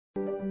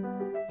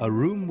A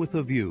Room with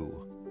a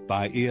View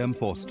by E.M.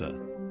 Forster.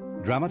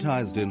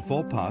 Dramatised in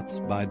 4 parts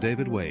by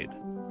David Wade.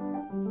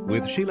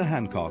 With Sheila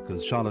Hancock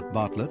as Charlotte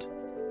Bartlett,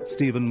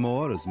 Stephen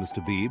Moore as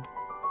Mr. Beebe,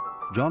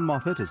 John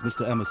Moffatt as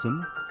Mr.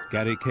 Emerson,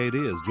 Gary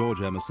Cady as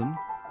George Emerson,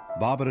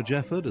 Barbara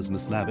Jefford as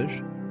Miss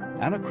Lavish,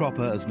 Anna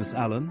Cropper as Miss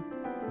Allen,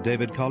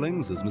 David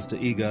Collings as Mr.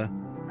 Eager,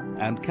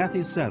 and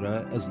Cathy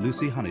Sara as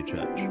Lucy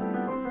Honeychurch.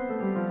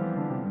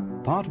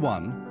 Part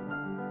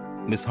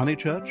 1, Miss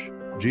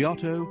Honeychurch,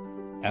 Giotto,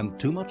 and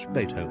Too Much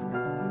Beethoven.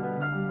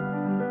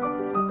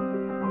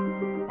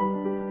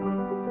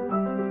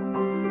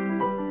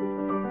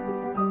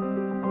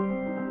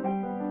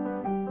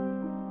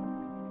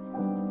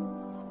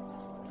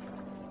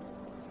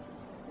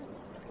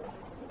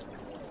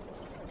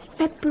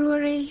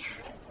 February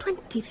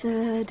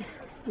 23rd,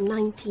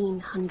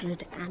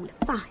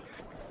 1905.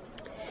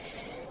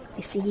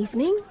 This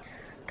evening,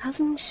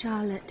 Cousin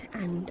Charlotte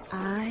and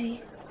I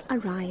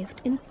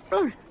arrived in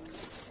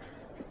Florence.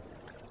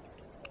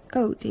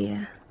 Oh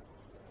dear.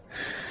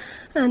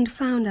 And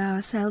found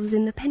ourselves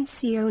in the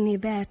Pensione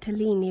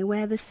Bertolini,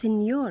 where the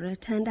Signora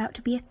turned out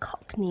to be a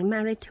Cockney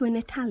married to an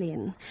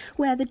Italian,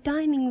 where the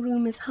dining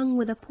room is hung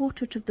with a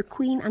portrait of the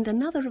Queen and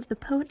another of the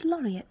Poet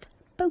Laureate,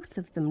 both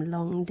of them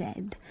long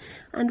dead,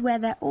 and where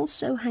there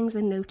also hangs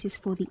a notice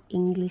for the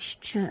English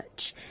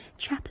Church,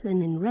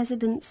 chaplain in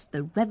residence,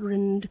 the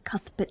Reverend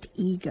Cuthbert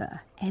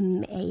Eager,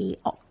 M.A.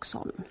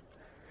 Oxon.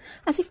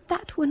 As if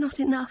that were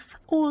not enough,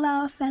 all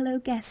our fellow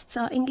guests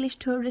are English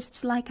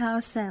tourists like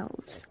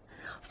ourselves.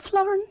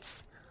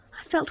 Florence,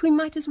 I felt we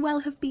might as well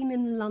have been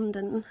in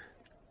London.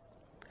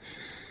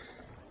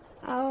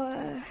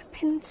 Our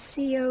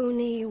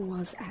pensione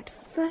was at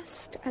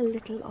first a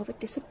little of a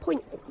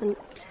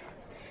disappointment,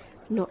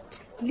 not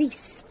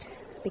least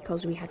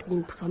because we had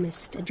been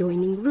promised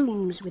adjoining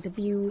rooms with a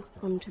view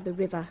onto the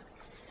river.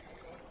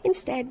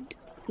 Instead,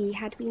 we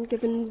had been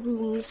given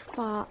rooms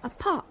far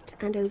apart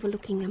and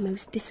overlooking a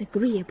most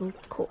disagreeable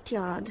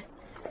courtyard.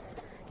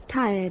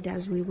 Tired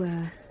as we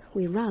were,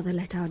 we rather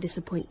let our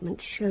disappointment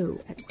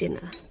show at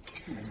dinner.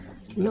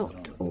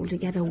 Not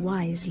altogether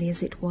wisely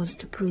as it was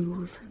to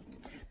prove.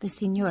 The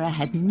Signora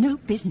had no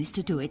business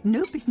to do it,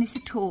 no business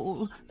at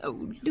all.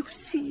 Oh,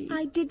 Lucy.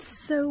 I did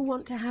so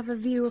want to have a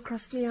view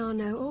across the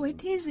Arno. Oh,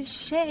 it is a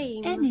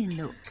shame. Any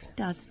look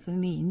does for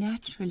me,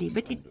 naturally,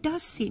 but it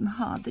does seem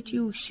hard that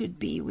you should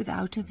be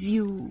without a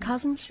view.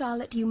 Cousin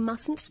Charlotte, you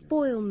mustn't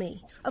spoil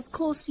me. Of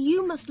course,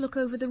 you must look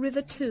over the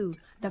river too.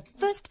 The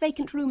first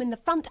vacant room in the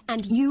front,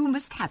 and you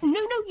must have it.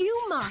 No,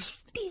 you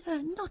must.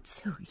 Dear, not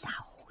so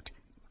loud.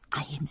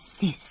 I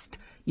insist.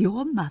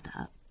 Your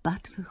mother,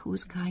 but for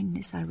whose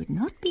kindness I would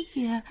not be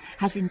here,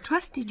 has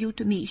entrusted you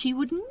to me. She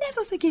would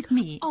never forgive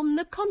me. On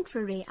the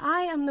contrary,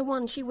 I am the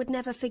one she would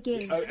never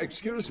forgive.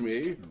 Excuse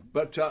me,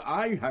 but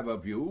I have a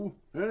view.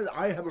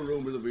 I have a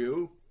room with a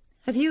view.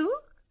 A view?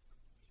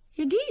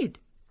 Indeed.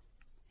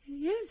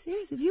 Yes,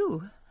 a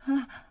view.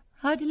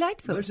 How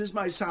delightful. This is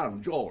my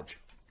son, George.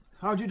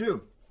 How do you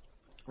do?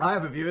 I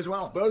have a view as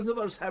well. Both of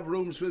us have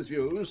rooms with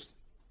views.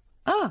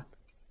 Ah.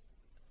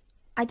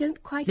 I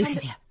don't quite Lucy,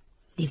 dear,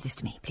 leave this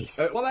to me, please.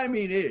 What I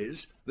mean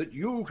is that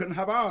you can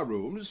have our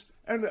rooms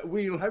and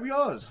we'll have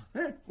yours.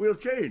 We'll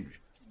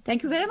change.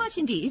 Thank you very much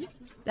indeed.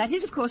 That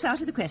is, of course, out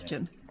of the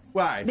question.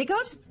 Why?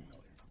 Because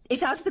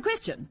it's out of the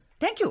question.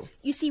 Thank you.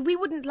 You see, we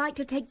wouldn't like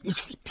to take...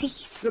 Lucy,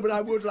 please. No, but I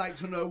would like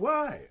to know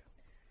why.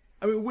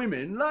 I mean,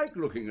 women like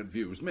looking at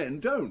views, men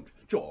don't.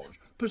 George,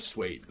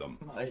 persuade them.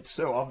 It's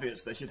so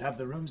obvious they should have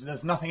the rooms and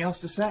there's nothing else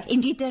to say.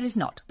 Indeed there is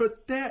not.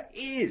 But there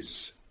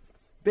is.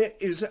 There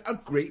is a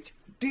great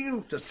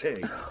deal to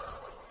say.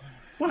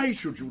 Why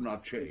should you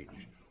not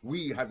change?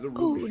 We have the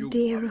rooms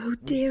oh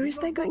dear, is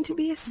there going to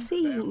be a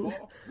scene?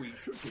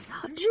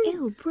 Such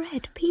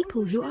ill-bred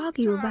people who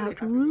argue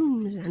about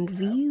rooms and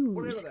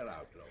views.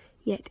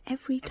 Yet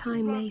every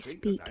time they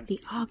speak, the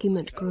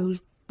argument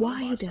grows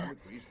wider,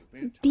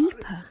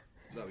 deeper,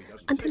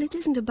 until it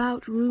isn't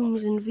about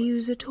rooms and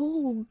views at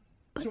all,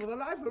 but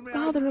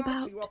rather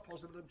about...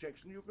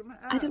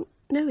 I don't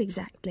know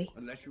exactly.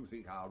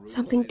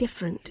 Something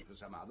different,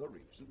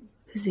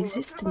 whose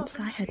existence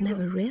I had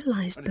never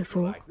realised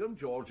before.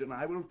 George and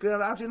I will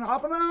clear out in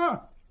half an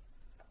hour.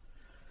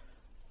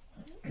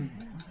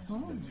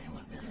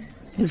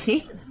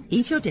 Lucy,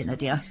 eat your dinner,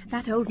 dear.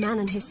 That old man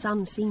and his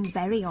son seem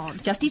very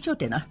odd. Just eat your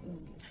dinner.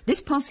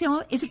 This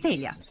pension is a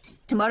failure.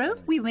 Tomorrow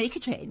we make a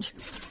change.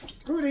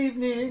 Good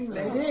evening,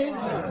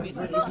 ladies.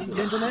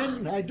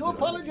 Gentlemen, I do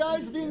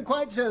apologise for being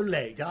quite so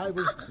late. I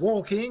was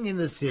walking in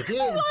the city.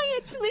 Why,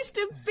 it's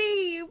Mr.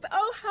 Beebe.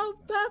 Oh, how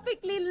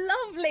perfectly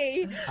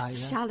lovely.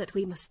 Charlotte,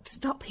 we must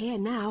stop here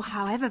now,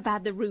 however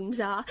bad the rooms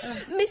are.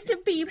 Mr.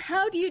 Beebe,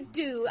 how do you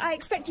do? I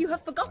expect you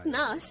have forgotten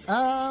us.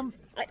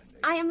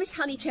 I am Miss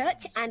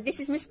Honeychurch, and this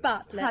is Miss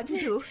Bartlett. How do you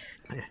do?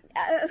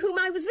 Whom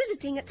I was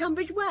visiting at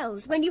Tunbridge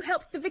Wells when you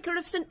helped the Vicar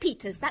of St.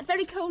 Peter's that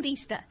very cold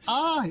Easter.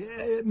 Ah,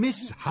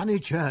 Miss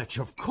Honeychurch,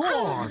 of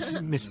course.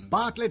 Miss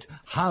Bartlett,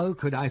 how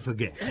could I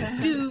forget?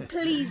 Do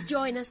please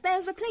join us.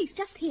 There's a place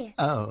just here.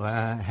 Oh,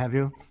 have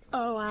you?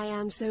 Oh, I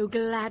am so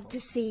glad to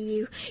see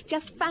you.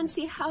 Just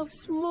fancy how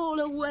small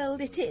a world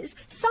it is.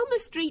 Summer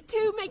Street,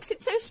 too, makes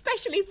it so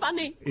specially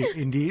funny.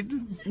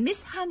 Indeed.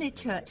 Miss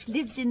Honeychurch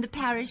lives in the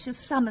parish of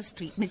Summer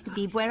Street, Mr.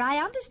 Beebe, where I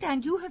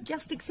understand you have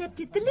just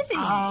accepted the living.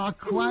 Ah,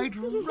 quite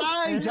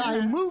right.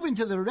 I move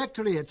into the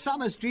rectory at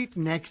Summer Street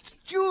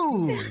next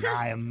June.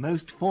 I am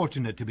most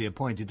fortunate to be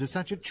appointed to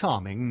such a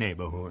charming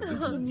neighbourhood.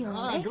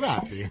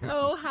 Grazie.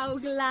 Oh, how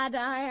glad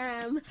I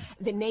am.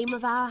 The name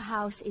of our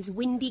house is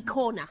Windy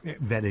Corner.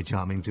 Very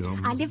charming, too.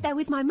 I live there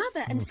with my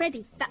mother and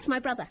Freddie. That's my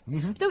brother.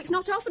 Though it's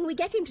not often we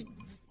get him to...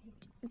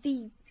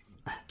 The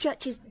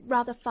church is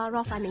rather far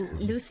off, I mean.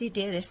 Lucy,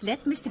 dearest,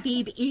 let Mr.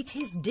 Beebe eat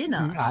his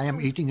dinner. I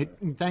am eating it,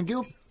 thank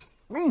you.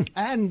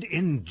 And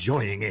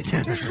enjoying it.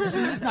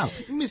 Now,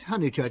 Miss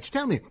Honeychurch,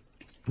 tell me,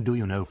 do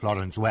you know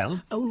Florence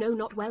well? Oh, no,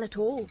 not well at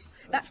all.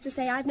 That's to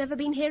say I've never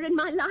been here in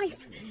my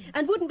life,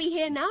 and wouldn't be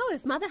here now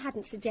if Mother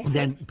hadn't suggested...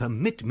 Then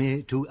permit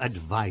me to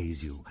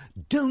advise you.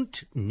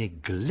 Don't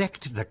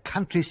neglect the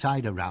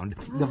countryside around.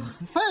 The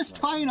first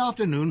fine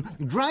afternoon,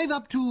 drive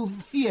up to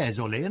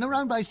Fiesole and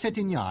around by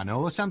Settignano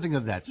or something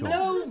of that sort.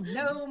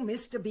 No,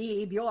 Mr.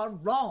 Beebe, you're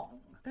wrong.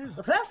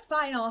 The first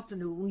fine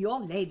afternoon, your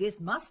ladies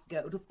must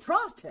go to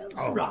Prato.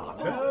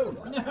 Prato?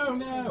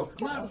 No,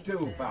 not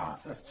too far.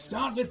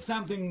 Start with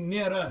something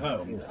nearer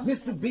home.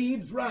 Mr.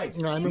 Beebe's right.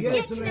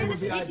 Get to know the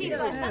city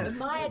first. That's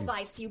my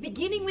advice to you,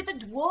 beginning with the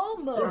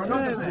Duomo.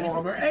 Not the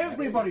Duomo.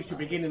 Everybody should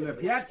begin in the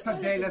Piazza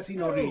della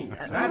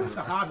Signorina. That's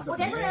the heart of the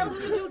Whatever place.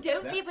 else you do,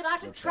 don't leave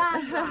without a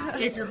tram.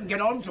 If you can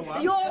get on to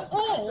one. You're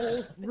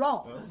all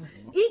wrong.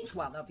 Each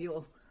one of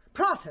you.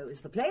 Prato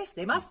is the place.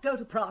 They must go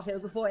to Prato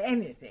before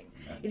anything.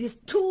 It is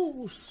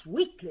too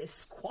sweetly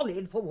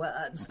squalid for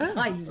words.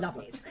 I love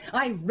it.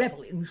 I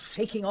revel in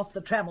shaking off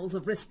the trammels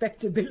of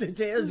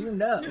respectability, as you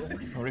know.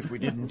 Or if we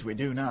didn't, we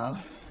do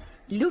now.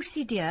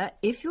 Lucy, dear,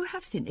 if you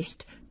have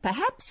finished,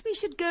 perhaps we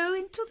should go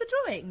into the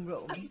drawing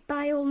room.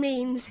 By all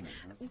means.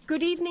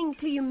 Good evening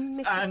to you,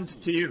 Mr... And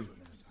to you,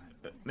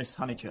 Miss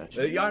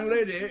Honeychurch. Young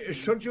lady,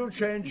 should you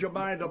change your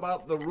mind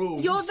about the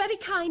rooms... You're very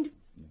kind,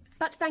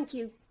 but thank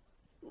you.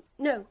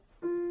 No.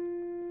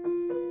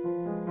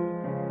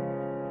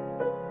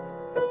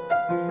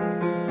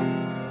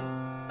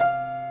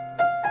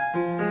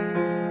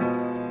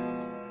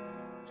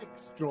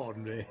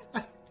 Extraordinary.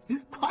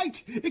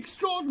 Quite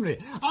extraordinary.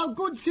 Our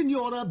good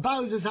Signora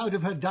bows us out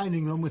of her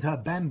dining room with her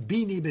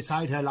bambini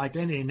beside her like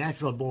any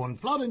natural-born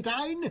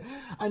Florentine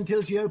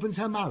until she opens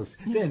her mouth.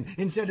 Then,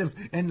 instead of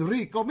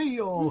Enrico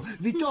mio,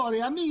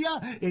 Vittoria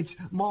mia, it's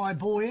my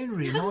boy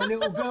Henry, my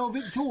little girl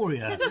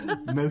Victoria.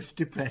 Most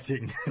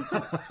depressing.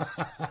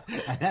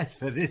 And as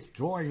for this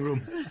drawing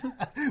room,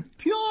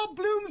 pure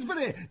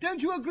Bloomsbury.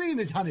 Don't you agree,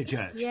 Miss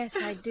Honeychurch? Yes,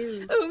 I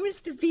do. Oh,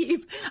 Mr.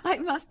 Beebe, I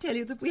must tell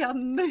you that we are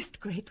most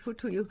grateful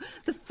to you.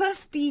 The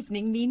first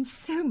evening means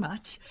so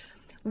much.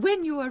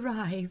 When you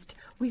arrived,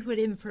 we were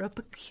in for a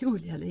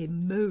peculiarly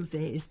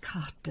mauvaise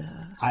quart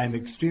d'heure. I am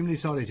extremely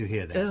sorry to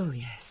hear that. Oh,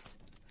 yes.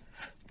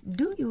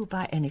 Do you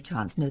by any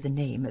chance know the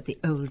name of the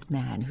old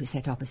man who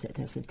sat opposite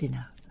us at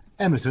dinner?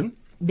 Emerson?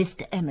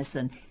 Mr.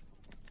 Emerson.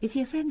 Is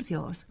he a friend of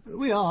yours?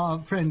 We are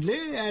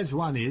friendly, as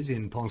one is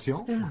in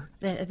pension. Oh,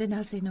 then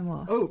I'll say no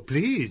more. Oh,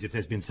 please, if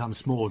there's been some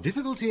small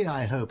difficulty,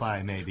 I hope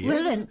I may be...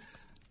 Well, then...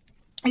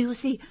 You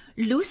see,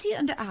 Lucy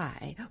and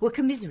I were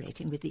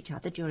commiserating with each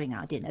other during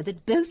our dinner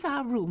that both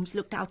our rooms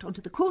looked out onto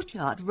the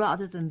courtyard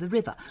rather than the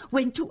river,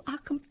 when, to our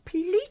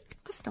complete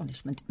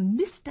astonishment,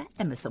 Mr.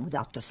 Emerson,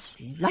 without the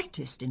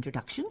slightest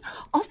introduction,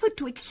 offered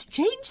to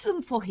exchange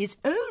them for his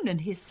own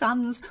and his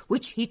son's,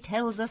 which he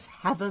tells us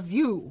have a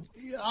view.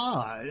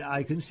 Ah,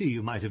 I can see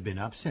you might have been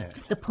upset.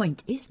 The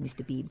point is,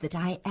 Mr. Beebe, that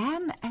I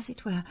am, as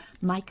it were,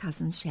 my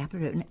cousin's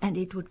chaperone, and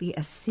it would be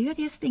a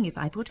serious thing if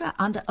I put her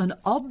under an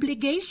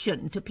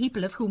obligation to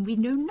people of whom we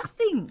know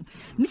nothing.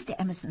 Mr.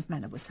 Emerson's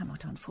manner was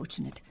somewhat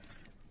unfortunate.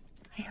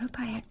 I hope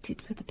I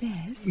acted for the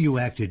best. You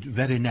acted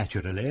very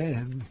naturally.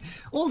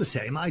 All the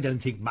same, I don't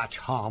think much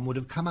harm would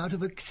have come out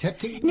of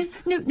accepting...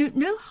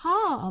 No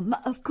harm,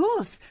 of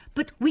course,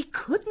 but we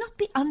could not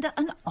be under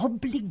an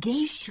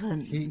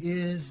obligation. He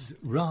is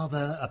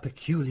rather a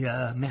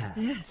peculiar man.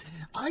 Yes.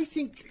 I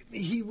think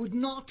he would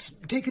not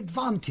take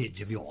advantage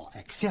of your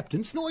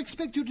acceptance, nor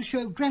expect you to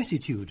show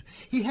gratitude.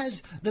 He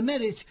has the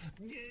merit,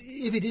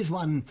 if it is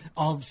one,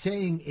 of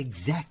saying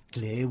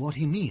exactly what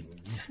he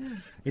means.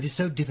 It is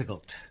so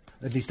difficult.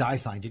 At least I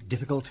find it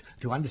difficult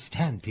to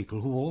understand people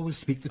who always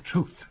speak the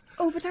truth.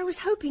 Oh, but I was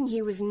hoping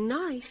he was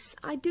nice.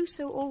 I do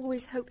so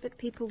always hope that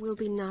people will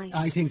be nice.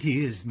 I think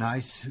he is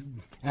nice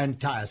and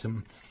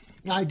tiresome.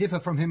 I differ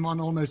from him on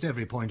almost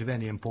every point of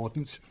any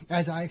importance,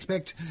 as I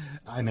expect,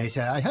 I may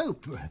say I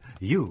hope,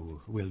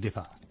 you will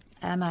differ.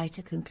 Am I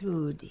to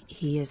conclude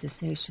he is a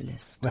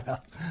socialist?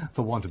 Well,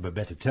 for want of a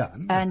better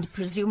term. And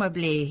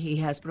presumably he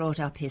has brought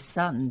up his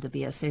son to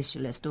be a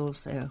socialist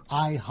also.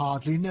 I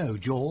hardly know,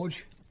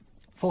 George,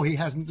 for he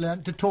hasn't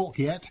learnt to talk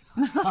yet.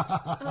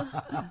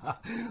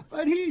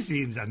 But he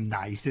seems a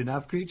nice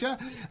enough creature,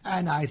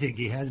 and I think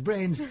he has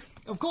brains.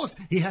 Of course,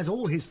 he has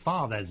all his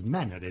father's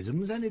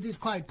mannerisms, and it is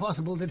quite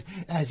possible that,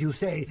 as you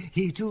say,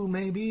 he too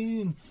may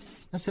be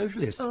a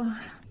socialist. Oh,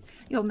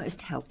 you're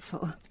most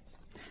helpful.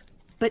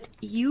 But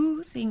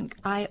you think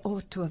I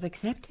ought to have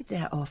accepted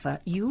their offer.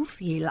 You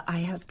feel I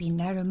have been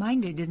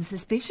narrow-minded and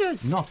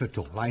suspicious. Not at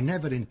all. I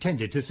never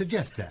intended to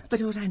suggest that.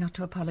 But ought I not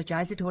to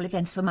apologise at all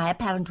events for my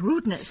apparent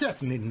rudeness?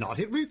 Certainly not.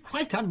 It would be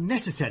quite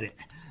unnecessary.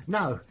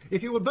 Now,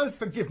 if you will both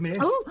forgive me...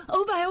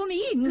 Oh, by all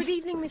means. Good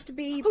evening, Mr.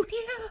 Beebe. Oh,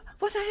 dear.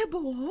 Was I a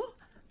bore?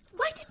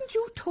 Why didn't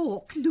you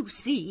talk,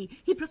 Lucy?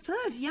 He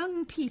prefers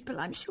young people,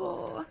 I'm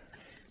sure.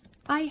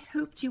 I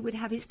hoped you would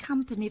have his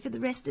company for the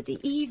rest of the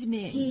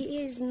evening.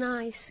 He is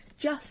nice,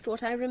 just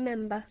what I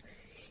remember.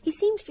 He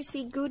seems to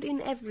see good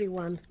in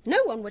everyone.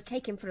 No one would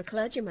take him for a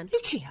clergyman.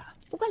 Lucia!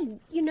 Well,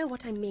 you know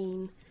what I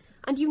mean.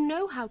 And you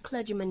know how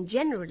clergymen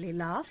generally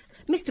laugh.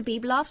 Mr.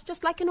 Beebe laughs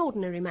just like an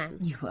ordinary man.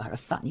 You are a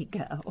funny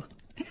girl.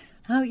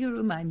 How you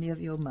remind me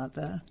of your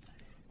mother.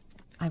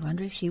 I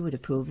wonder if she would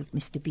approve of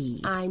Mr.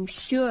 Beebe. I'm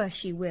sure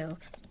she will.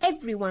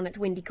 Everyone at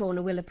Windy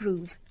Corner will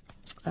approve.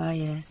 Ah,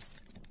 yes.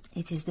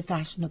 It is the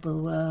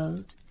fashionable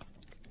world.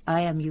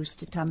 I am used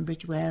to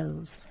Tunbridge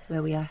Wells,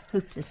 where we are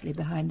hopelessly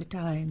behind the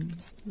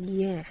times.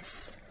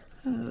 Yes.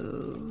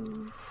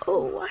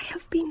 Oh, I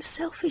have been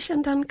selfish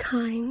and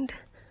unkind.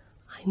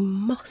 I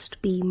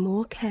must be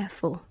more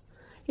careful.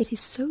 It is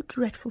so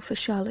dreadful for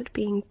Charlotte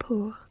being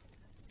poor.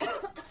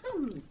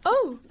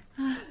 Oh,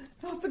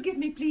 forgive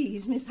me,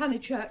 please, Miss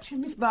Honeychurch,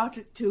 and Miss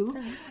Bartlett, too.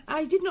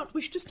 I did not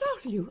wish to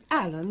startle you.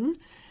 Alan,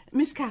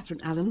 Miss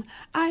Catherine Allen,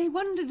 I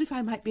wondered if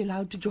I might be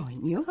allowed to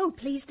join you. Oh,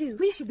 please do.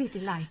 We should be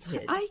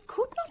delighted. I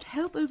could not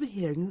help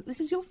overhearing that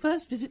this is your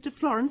first visit to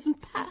Florence and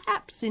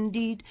perhaps,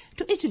 indeed,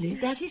 to Italy.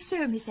 That is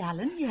so, Miss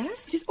Allen,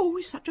 yes. It is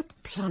always such a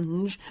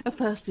plunge, a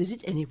first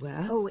visit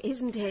anywhere. Oh,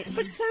 isn't it?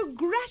 But so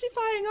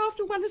gratifying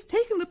after one has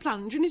taken the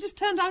plunge and it has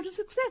turned out a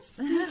success.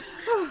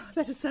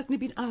 That has certainly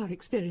been our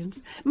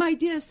experience. My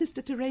dear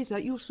sister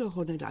Teresa, you saw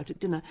her no doubt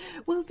at dinner.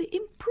 Well, the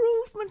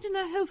improvement in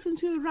her health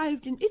since you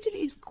arrived in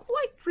Italy is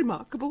quite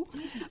remarkable.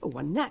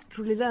 One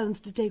naturally learns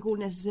to take all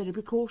necessary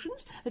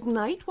precautions. At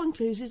night one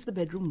closes the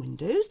bedroom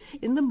windows.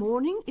 In the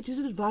morning it is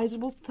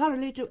advisable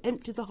thoroughly to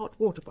empty the hot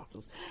water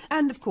bottles.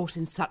 And, of course,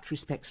 in such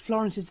respects,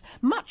 Florence is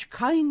much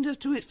kinder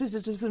to its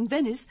visitors than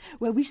Venice,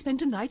 where we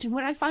spent a night and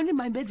where I found in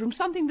my bedroom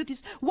something that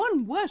is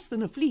one worse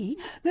than a flea,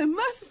 though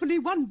mercifully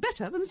one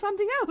better than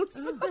something else.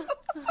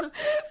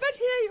 But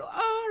here you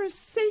are, as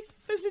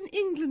safe as in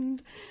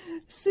England.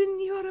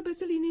 Signora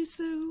Bertolini is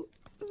so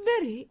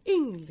very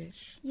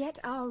English. Yet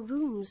our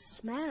rooms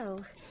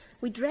smell.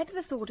 We dread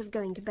the thought of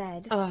going to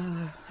bed.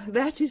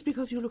 That is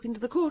because you look into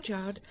the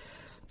courtyard.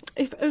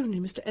 If only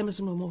Mr.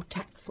 Emerson were more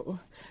tactful.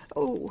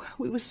 Oh,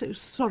 we were so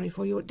sorry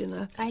for your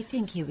dinner. I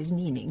think he was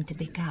meaning to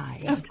be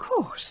kind. Of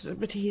course,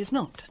 but he is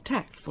not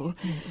tactful.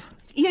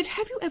 Yet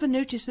have you ever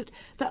noticed that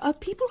there are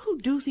people who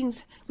do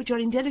things which are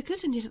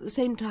indelicate and yet at the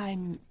same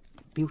time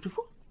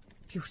beautiful?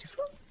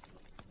 Beautiful?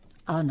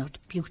 Are not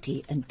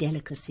beauty and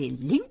delicacy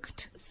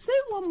linked? So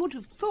one would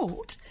have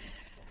thought.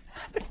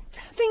 But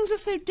things are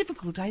so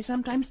difficult, I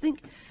sometimes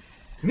think.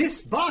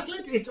 Miss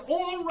Bartlett, it's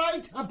all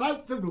right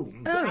about the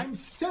rooms. Oh. I'm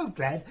so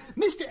glad.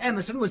 Mr.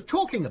 Emerson was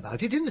talking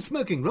about it in the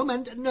smoking room,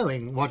 and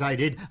knowing what I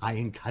did, I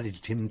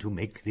encouraged him to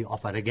make the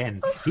offer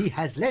again. He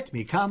has let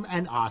me come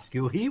and ask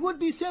you. He would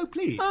be so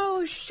pleased.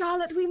 Oh,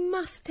 Charlotte, we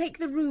must take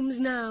the rooms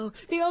now.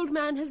 The old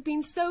man has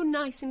been so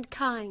nice and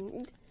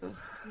kind.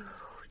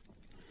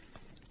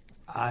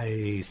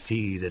 I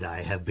see that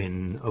I have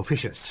been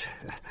officious.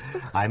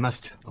 I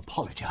must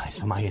apologise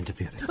for my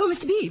interference. Oh,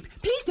 Mr. Beebe,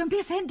 please don't be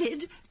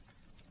offended.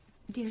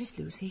 Dearest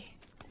Lucy,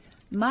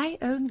 my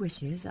own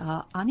wishes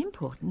are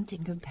unimportant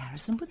in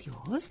comparison with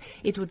yours.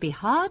 It would be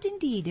hard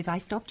indeed if I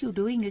stopped you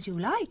doing as you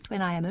liked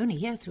when I am only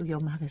here through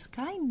your mother's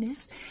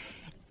kindness.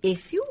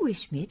 If you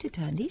wish me to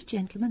turn these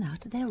gentlemen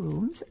out of their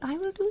rooms, I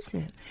will do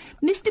so.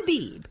 Mr.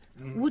 Beebe,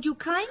 would you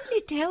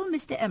kindly tell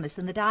Mr.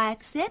 Emerson that I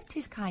accept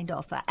his kind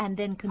offer and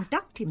then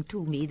conduct him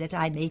to me that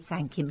I may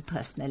thank him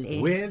personally?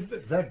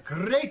 With the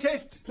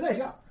greatest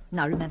pleasure.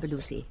 Now remember,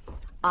 Lucy,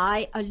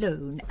 I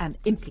alone am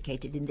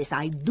implicated in this.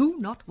 I do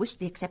not wish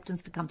the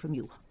acceptance to come from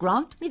you.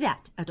 Grant me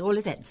that, at all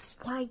events.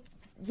 Why,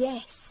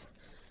 yes.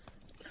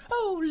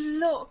 Oh,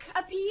 look,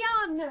 a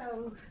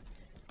piano.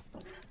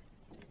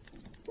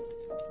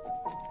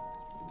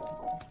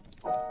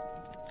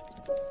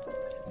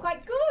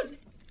 Quite good,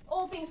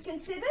 all things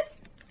considered.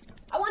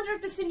 I wonder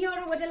if the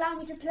Signora would allow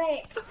me to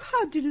play it.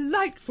 How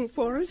delightful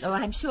for us. Oh,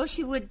 I'm sure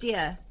she would,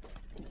 dear.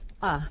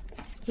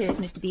 Here is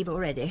Mr. Beebe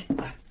already.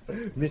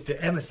 Mr.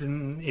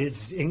 Emerson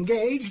is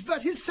engaged,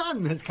 but his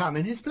son has come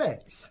in his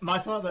place. My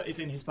father is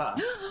in his bar,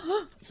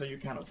 so you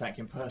cannot thank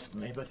him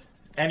personally, but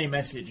Any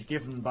message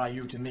given by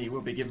you to me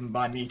will be given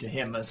by me to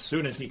him as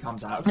soon as he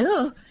comes out.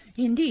 Oh,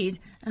 indeed.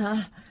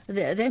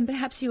 Then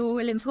perhaps you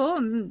will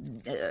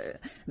inform...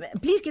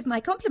 please give my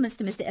compliments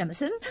to Mr.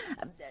 Emerson.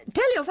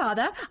 Tell your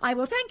father I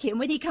will thank him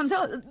when he comes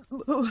out...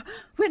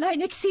 when I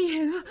next see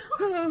him.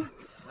 Oh.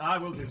 I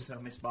will do so,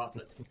 Miss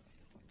Bartlett.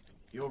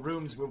 Your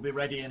rooms will be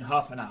ready in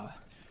half an hour.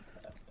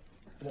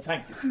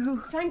 Thank you.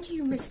 Oh, thank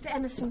you, Mr.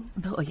 Emerson.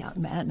 Poor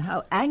young man,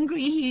 how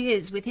angry he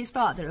is with his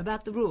father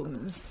about the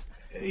rooms.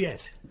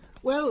 Yes.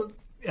 Well,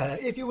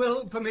 if you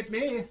will permit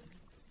me,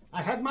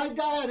 I have my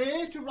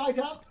diary to write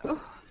up.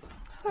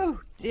 Oh,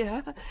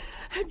 dear.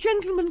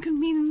 Gentlemen can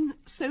mean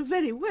so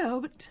very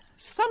well, but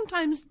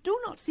sometimes do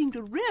not seem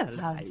to realise...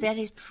 How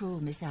very true,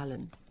 Miss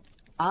Allen.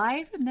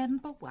 I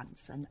remember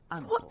once an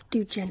uncle... What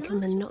do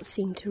gentlemen not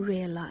seem to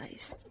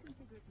realise?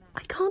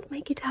 I can't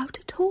make it out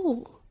at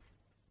all.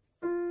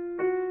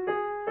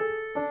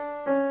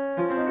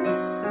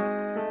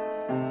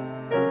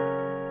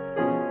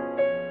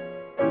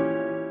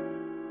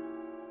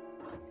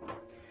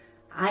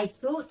 I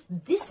thought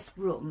this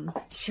room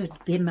should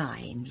be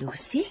mine,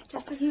 Lucy.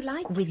 Just as you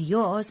like. With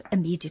yours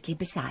immediately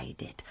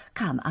beside it.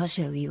 Come, I'll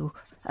show you.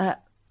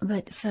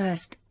 But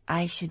first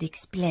I should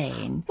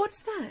explain.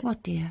 What's that?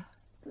 What, dear?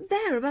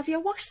 There, above your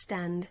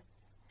washstand.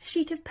 A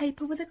sheet of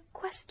paper with a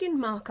question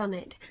mark on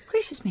it.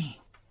 Gracious me.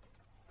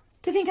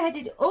 To think I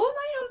did all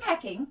my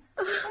unpacking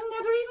and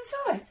never even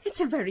saw it.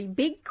 It's a very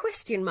big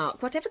question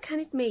mark. Whatever can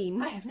it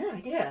mean? I have no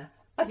idea.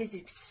 But it's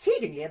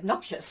exceedingly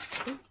obnoxious.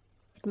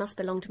 It must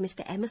belong to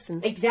Mr. Emerson.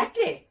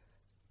 Exactly.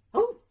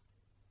 Oh,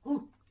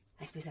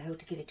 I suppose I ought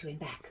to give it to him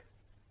back.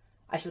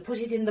 I shall put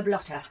it in the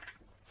blotter.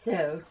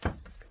 So,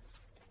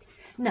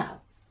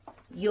 now,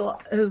 your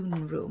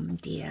own room,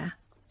 dear.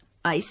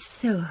 I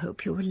so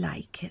hope you will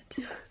like it.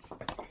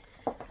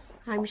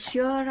 I'm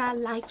sure I'll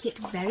like it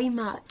very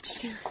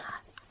much.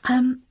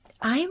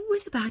 I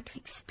was about to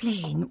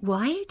explain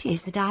why it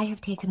is that I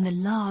have taken the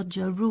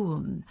larger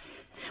room.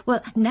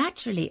 Well,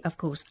 naturally, of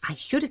course, I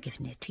should have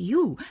given it to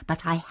you,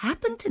 but I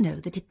happen to know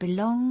that it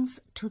belongs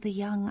to the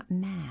young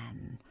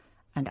man,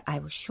 and I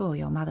was sure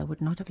your mother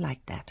would not have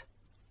liked that.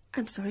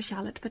 I'm sorry,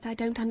 Charlotte, but I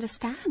don't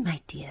understand.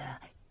 My dear,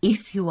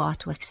 if you are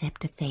to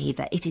accept a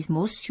favour, it is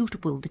more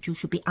suitable that you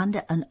should be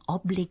under an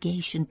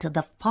obligation to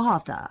the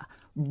father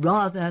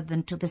rather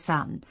than to the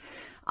son.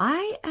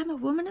 I am a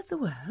woman of the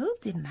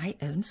world in my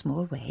own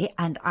small way,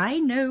 and I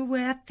know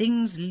where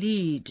things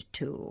lead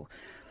to.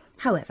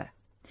 However,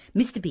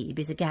 Mr.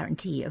 Beebe is a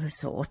guarantee of a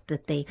sort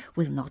that they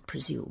will not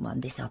presume on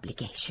this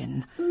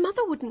obligation.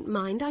 Mother wouldn't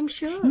mind, I'm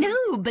sure.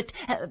 No, but...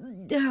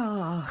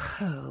 well.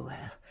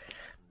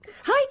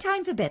 High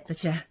time for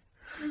Bedfordshire.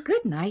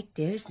 Good night,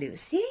 dearest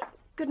Lucy.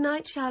 Good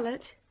night,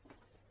 Charlotte.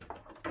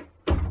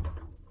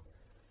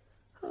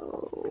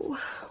 Oh,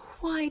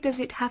 why does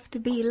it have to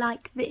be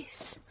like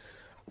this?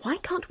 Why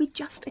can't we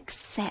just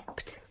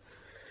accept?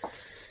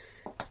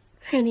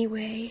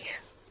 Anyway...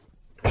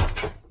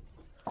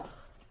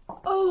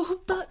 Oh,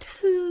 but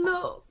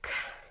look,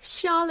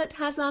 Charlotte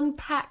has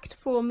unpacked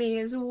for me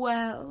as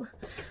well.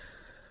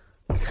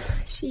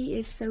 She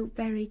is so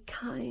very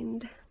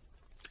kind,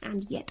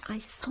 and yet I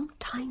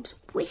sometimes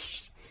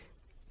wish...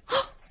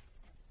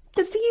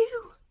 The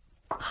view!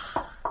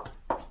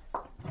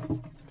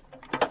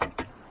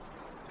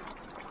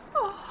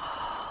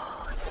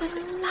 Oh, the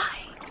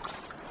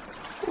lights,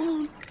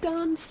 all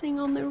dancing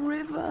on the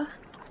river,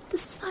 the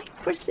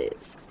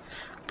cypresses,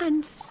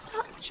 and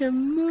such a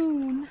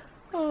moon.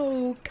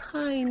 Oh,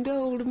 kind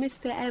old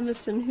Mr.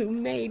 Emerson who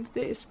made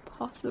this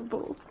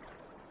possible.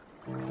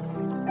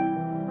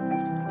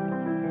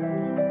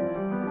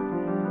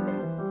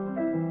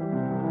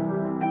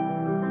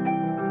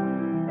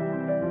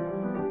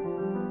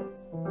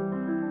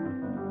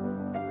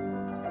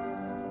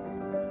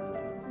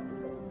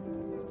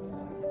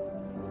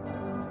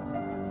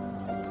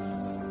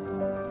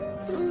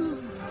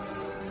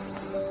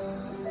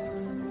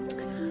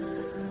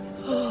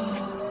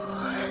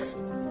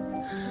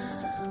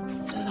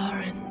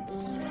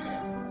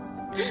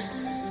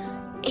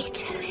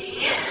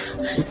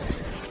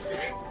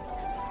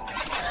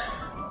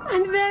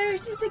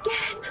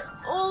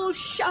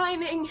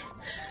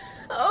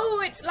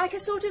 Like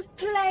a sort of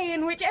play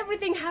in which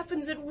everything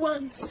happens at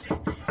once.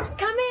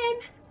 Come in.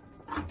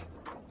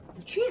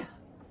 Lucia.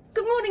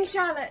 Good morning,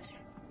 Charlotte.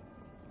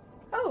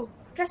 Oh,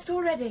 dressed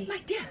already? My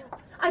dear,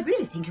 I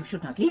really think you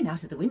should not lean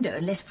out of the window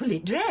unless fully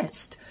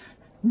dressed.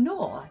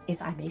 Nor,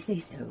 if I may say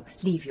so,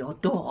 leave your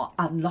door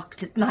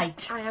unlocked at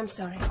night. I am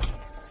sorry.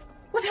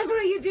 Whatever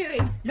are you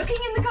doing? Looking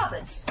in the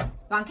cupboards.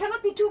 One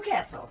cannot be too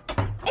careful.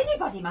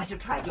 Anybody might have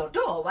tried your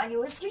door while you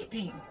were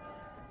sleeping.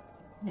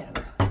 No,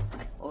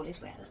 all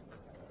is well.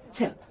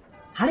 So,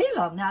 hurry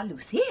along now,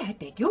 Lucy, I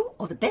beg you,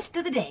 or the best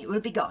of the day will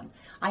be gone.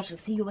 I shall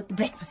see you at the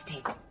breakfast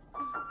table.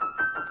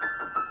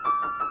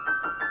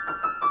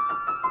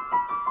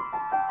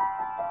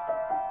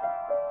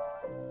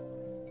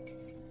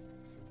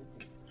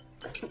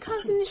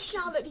 Cousin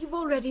Charlotte, you've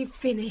already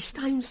finished.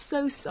 I'm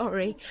so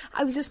sorry.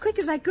 I was as quick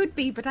as I could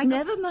be, but I...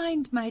 Never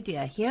mind, my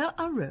dear. Here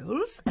are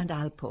rolls, and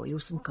I'll pour you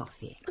some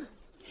coffee.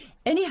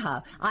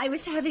 Anyhow, I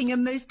was having a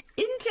most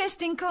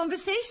interesting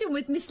conversation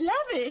with Miss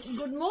Lavish.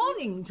 Good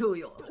morning to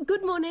you.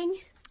 Good morning.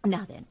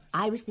 Now then,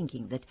 I was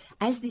thinking that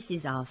as this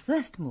is our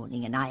first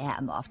morning, and I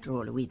am, after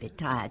all, a wee bit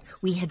tired,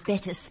 we had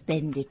better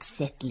spend it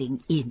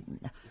settling in.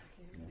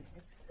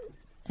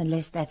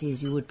 Unless, that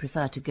is, you would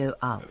prefer to go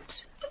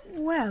out.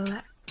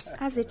 Well,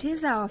 as it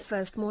is our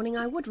first morning,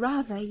 I would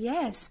rather,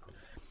 yes.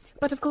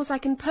 But of course I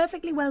can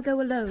perfectly well go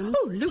alone.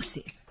 Oh,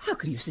 Lucy, how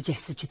can you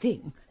suggest such a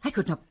thing? I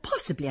could not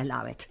possibly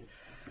allow it.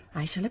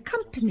 I shall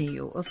accompany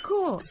you, of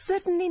course.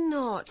 Certainly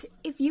not.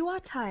 If you are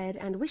tired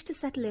and wish to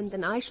settle in,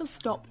 then I shall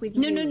stop with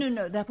you.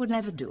 No, that would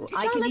never do.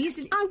 Charlotte, I can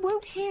easily... I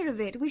won't hear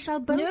of it. We shall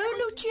both... No,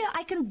 Lucia,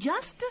 I can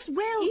just as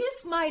well...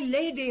 If my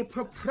lady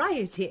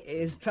propriety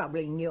is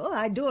troubling you,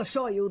 I do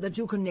assure you that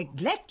you can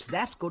neglect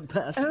that good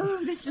person. Oh,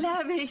 Miss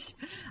Lavish,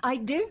 I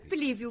don't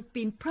believe you've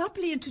been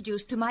properly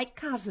introduced to my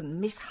cousin,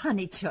 Miss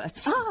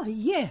Honeychurch. Ah,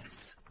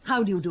 yes.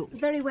 How do you do?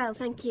 Very well,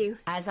 thank you.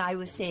 As I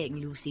was saying,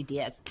 Lucy,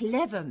 dear,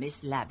 clever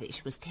Miss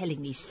Lavish was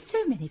telling me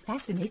so many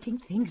fascinating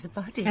things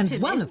about Italy.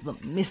 And one of them,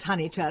 Miss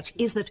Honeychurch,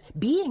 is that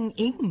being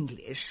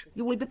English,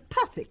 you will be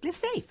perfectly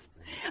safe.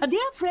 A dear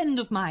friend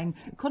of mine,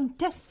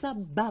 Contessa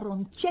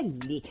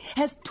Baroncelli,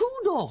 has 2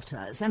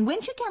 daughters, and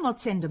when she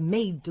cannot send a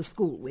maid to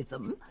school with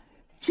them,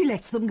 she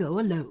lets them go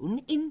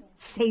alone in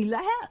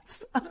sailor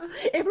hats.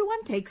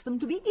 Everyone takes them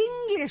to be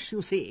English,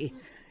 you see.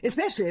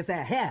 Especially if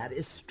their hair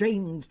is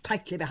strained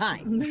tightly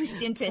behind. Most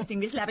interesting,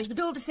 Miss Lavish, but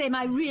all the same,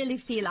 I really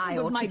feel I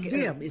ought to... My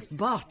dear Miss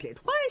Bartlett,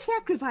 why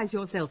sacrifice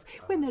yourself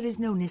when there is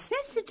no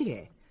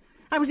necessity?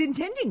 I was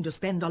intending to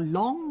spend a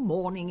long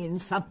morning in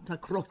Santa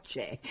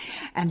Croce,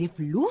 and if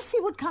Lucy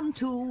would come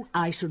too,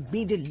 I should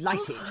be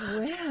delighted.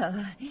 Oh,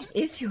 well,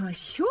 if you're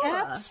sure...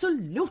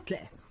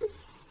 Absolutely.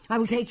 I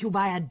will take you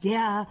by a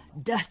dear,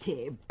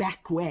 dirty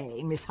back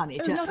way, Miss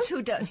Honeychurch. Not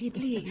too dirty,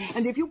 please.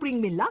 And if you bring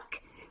me luck...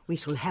 we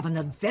shall have an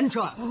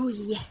adventure. Oh,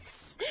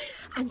 yes.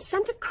 And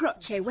Santa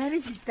Croce, where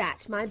is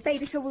that? My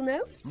Baedeker will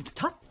know.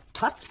 Tut,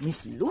 tut,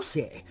 Miss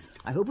Lucy.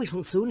 I hope we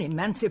shall soon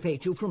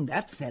emancipate you from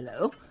that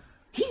fellow.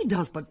 He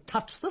does but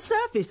touch the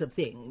surface of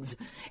things.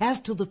 As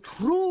to the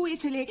true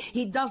Italy,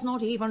 he does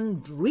not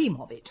even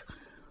dream of it.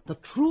 The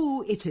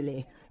true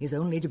Italy is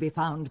only to be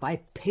found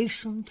by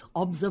patient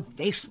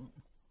observation.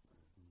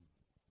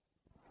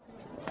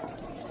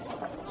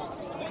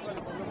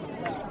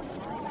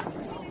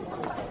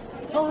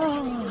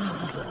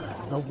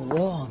 Oh, the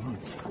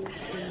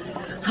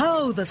warmth.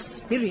 How the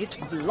spirit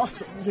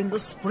blossoms in the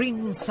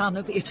spring sun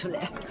of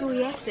Italy. Oh,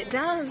 yes, it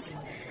does.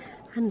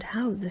 And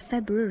how the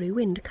February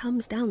wind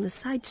comes down the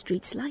side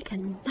streets like a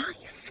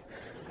knife.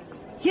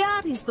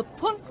 Here is the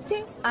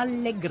Ponte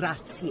alle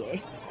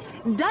Grazie.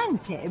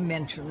 Dante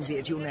mentions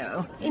it, you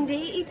know.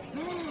 Indeed.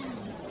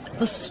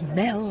 The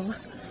smell.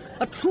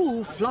 A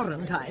true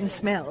Florentine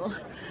smell.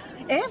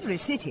 Every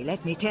city,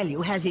 let me tell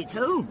you, has its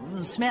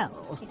own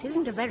smell. It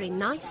isn't a very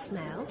nice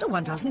smell.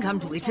 One doesn't come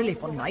to Italy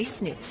for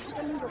niceness.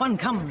 One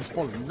comes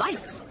for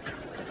life.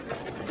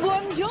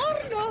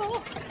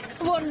 Buongiorno!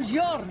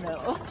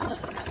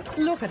 Buongiorno!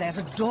 Look at that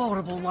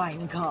adorable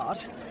wine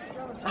cart.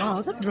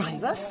 How the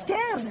driver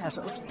stares at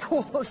us,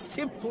 poor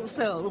simple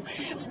soul.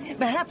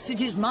 Perhaps it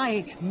is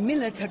my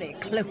military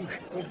cloak.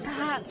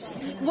 Perhaps.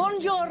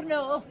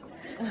 Buongiorno!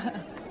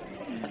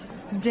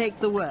 Take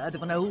the word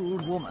of an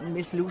old woman,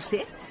 Miss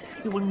Lucy.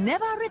 You will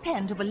never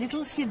repent of a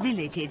little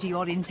civility to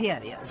your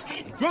inferiors.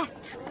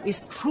 That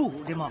is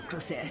true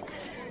democracy.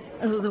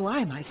 Though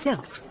I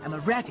myself am a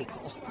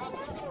radical.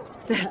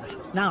 There,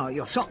 now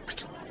you're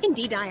shocked.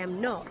 Indeed I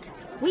am not.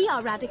 We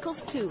are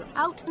radicals too,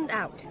 out and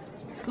out.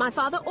 My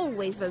father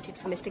always voted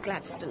for Mr.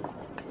 Gladstone,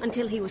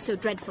 until he was so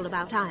dreadful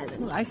about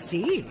Ireland. Well, I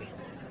see.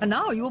 And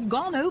now you have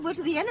gone over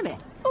to the enemy.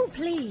 Oh,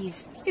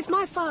 please. If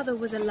my father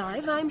was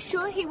alive, I'm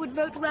sure he would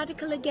vote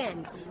radical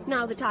again,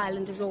 now that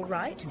Ireland is all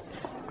right.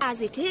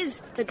 As it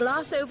is, the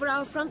glass over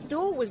our front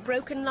door was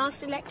broken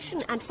last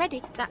election, and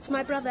Freddie, that's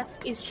my brother,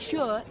 is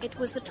sure it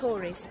was the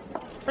Tories.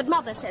 But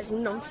Mother says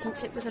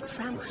nonsense, it was a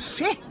tramp.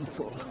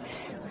 Shameful.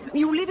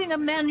 You live in a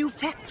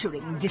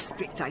manufacturing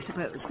district, I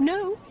suppose?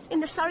 No, in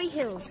the Surrey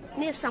Hills,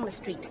 near Summer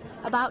Street,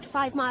 about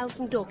 5 miles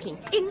from Dorking.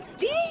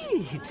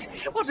 Indeed!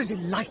 What a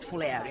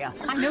delightful area.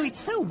 I know it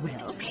so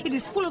well. It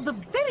is full of the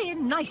very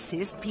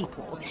nicest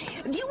people.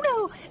 Do you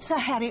know Sir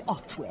Harry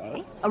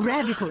Otway? A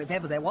radical, if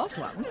ever there was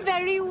one.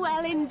 Very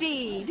well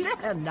indeed.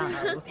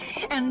 Now.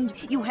 And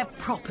you have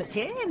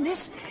property in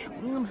this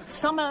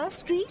Summer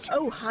Street?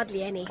 Oh,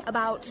 hardly any.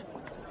 About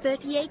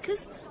 30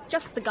 acres.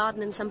 Just the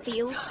garden and some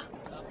fields.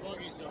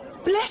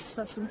 Bless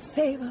us and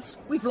save us.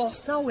 We've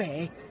lost our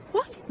way.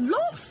 What?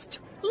 Lost?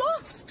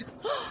 Lost?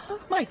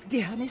 My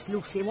dear Miss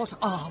Lucy, what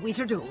are we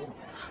to do?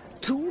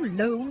 2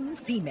 lone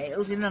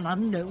females in an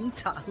unknown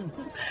town.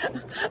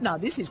 Now,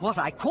 this is what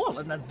I call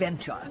an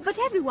adventure. But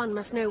everyone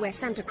must know where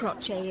Santa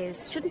Croce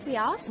is. Shouldn't we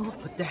ask? Oh,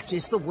 but that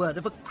is the word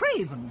of a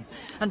craven.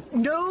 And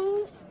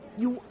no,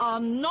 you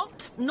are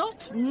not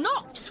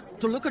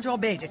to look at your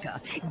Baedeker.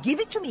 Give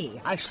it to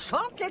me. I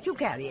shan't let you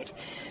carry it.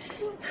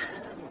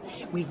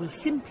 We will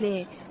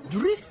simply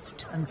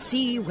drift and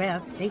see where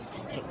fate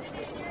takes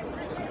us.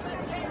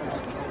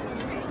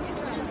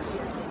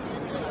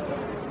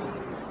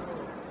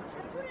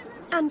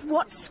 And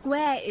what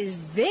square is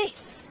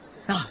this?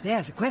 Ah,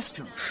 there's a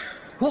question.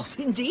 What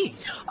indeed?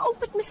 Oh,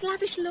 but Miss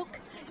Lavish, look.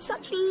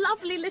 Such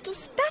lovely little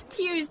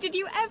statues. Did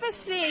you ever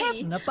see?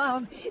 Heaven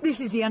above, this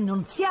is the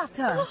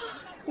Annunziata.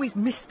 We've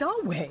missed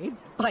our way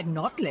by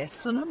not less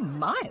than a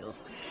mile.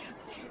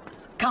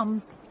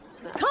 Come,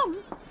 come.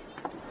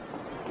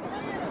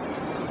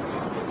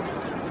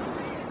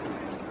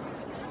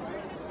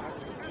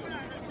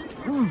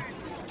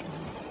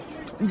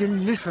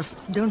 Delicious,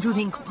 don't you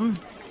think?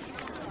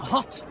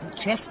 Hot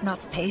chestnut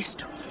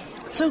paste.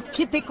 So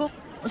typical,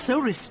 so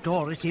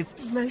restorative.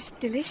 Most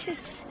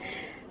delicious.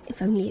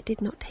 If only it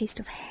did not taste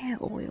of hair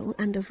oil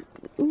and of...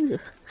 I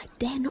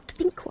dare not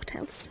think what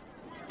else.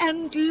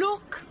 And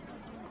look,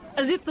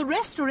 as if the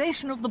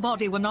restoration of the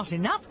body were not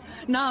enough,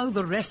 now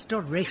the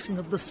restoration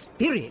of the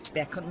spirit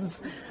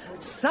beckons.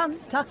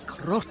 Santa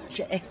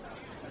Croce.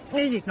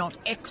 Is it not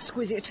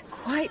exquisite?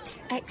 Quite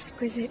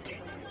exquisite.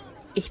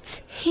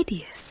 It's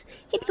hideous.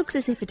 It looks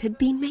as if it had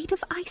been made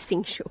of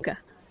icing sugar.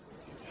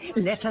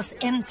 Let us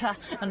enter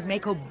and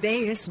make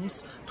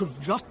obeisance to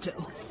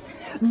Giotto.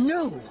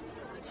 No,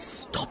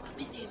 stop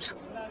a minute.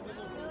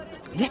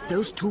 Let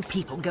those two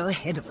people go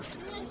ahead of us,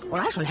 or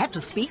I shall have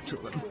to speak to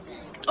them.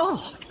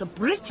 Oh, the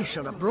British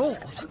are abroad.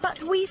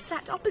 But we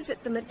sat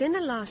opposite them at dinner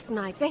last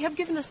night. They have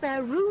given us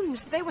their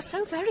rooms. They were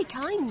so very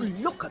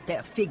kind. Look at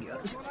their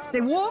figures.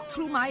 They walk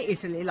through my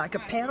Italy like a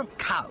pair of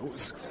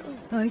cows.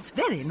 Oh, it's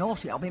very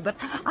naughty of me, but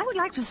I would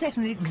like to set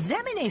an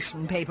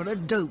examination paper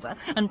at Dover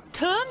and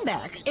turn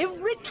back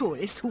every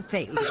tourist who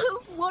failed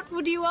it. What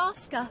would you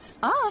ask us?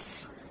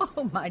 Us?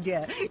 Oh, my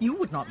dear, you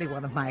would not be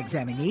one of my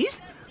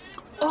examinees.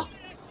 Oh,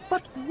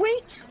 but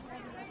wait.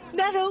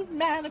 That old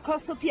man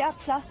across the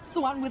piazza, the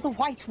one with the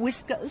white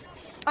whiskers.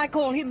 I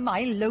call him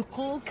my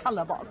local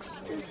colour box.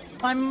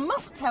 I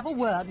must have a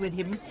word with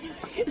him.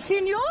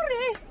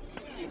 Signore!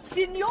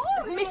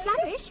 Signore! Miss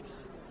Lavish?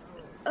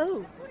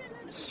 Oh.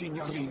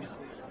 Signorina,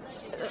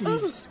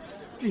 please,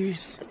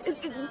 please.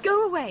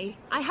 Go away.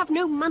 I have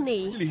no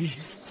money.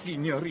 Please,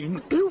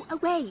 signorina. Go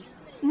away.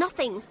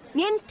 Nothing.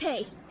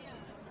 Niente.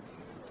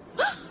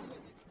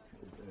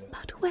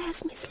 But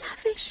where's Miss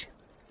Lavish?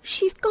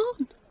 She's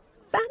gone.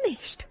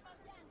 Vanished.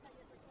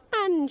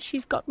 And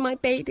she's got my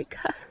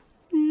Baedeker.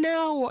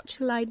 Now what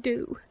shall I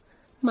do?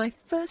 My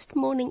first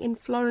morning in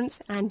Florence,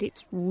 and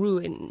it's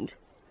ruined.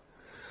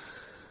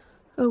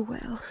 Oh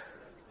well,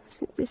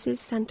 since this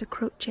is Santa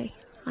Croce,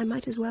 I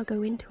might as well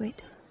go into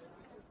it.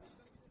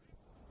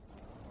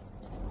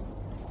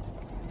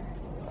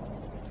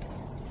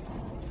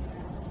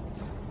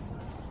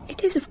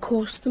 It is, of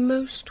course, the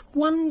most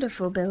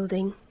wonderful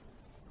building.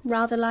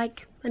 Rather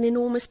like an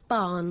enormous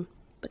barn,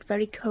 but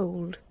very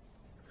cold.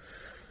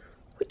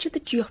 Which are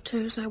the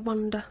Giottos, I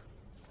wonder?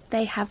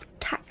 They have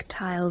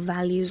tactile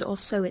values, or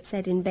so it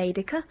said in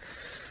Baedeker.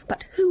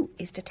 But who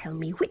is to tell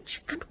me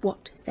which and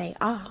what they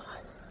are?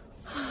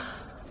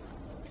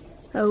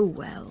 Oh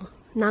well,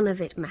 none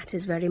of it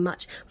matters very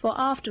much, for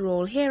after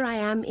all, here I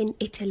am in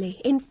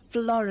Italy, in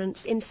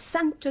Florence, in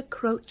Santa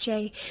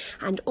Croce,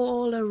 and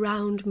all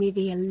around me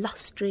the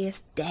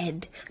illustrious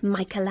dead,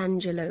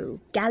 Michelangelo,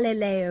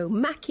 Galileo,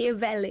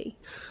 Machiavelli.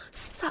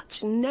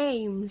 Such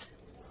names.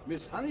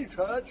 Miss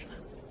Honeychurch?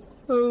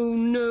 Oh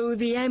no,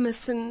 the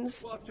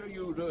Emersons. What are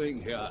you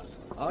doing here?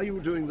 Are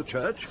you doing the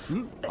church?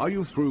 Are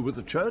you through with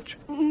the church?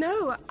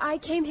 No, I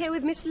came here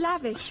with Miss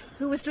Lavish,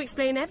 who was to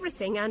explain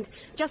everything, and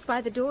just by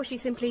the door she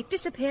simply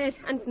disappeared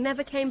and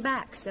never came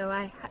back, so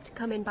I had to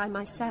come in by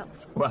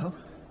myself. Well,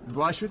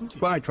 why shouldn't you?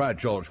 Why try,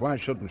 George? Why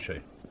shouldn't she?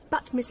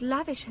 But Miss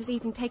Lavish has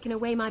even taken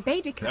away my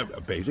Baedeker.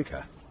 A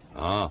Baedeker?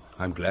 Ah,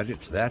 I'm glad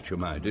it's that you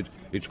minded.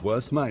 It's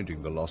worth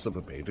minding the loss of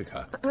a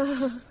Baedeker.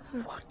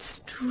 What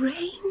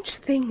strange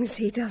things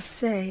he does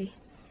say.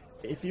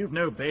 If you've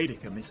no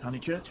Baedeker, Miss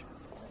Honeychurch,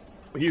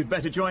 you'd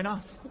better join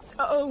us.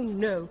 Oh,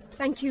 no.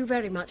 Thank you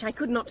very much. I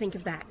could not think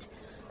of that.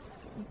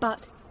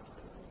 But,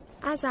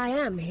 as I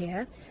am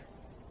here,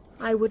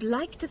 I would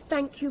like to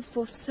thank you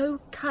for so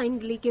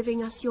kindly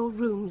giving us your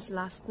rooms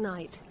last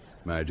night.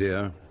 My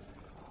dear,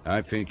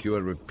 I think you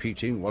are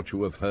repeating what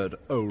you have heard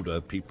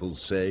older people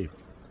say.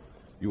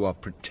 You are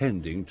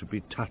pretending to be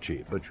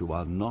touchy, but you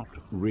are not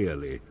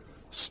really.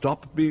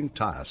 Stop being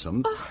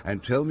tiresome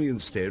and tell me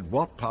instead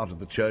what part of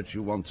the church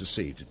you want to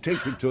see. To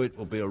take you to it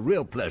will be a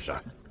real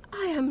pleasure.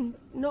 I am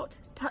not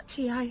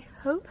touchy, I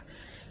hope.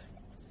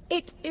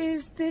 It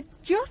is the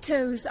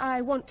Giottos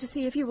I want to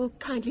see, if you will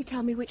kindly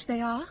tell me which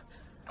they are.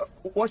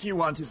 What you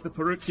want is the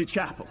Peruzzi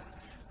Chapel.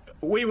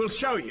 We will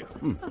show you.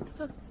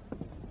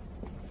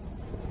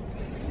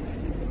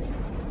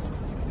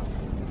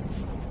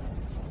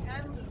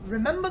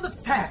 Remember the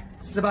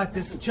facts about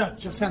this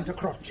church of Santa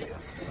Croce.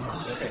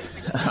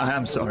 I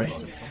am sorry.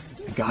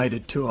 A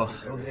guided tour.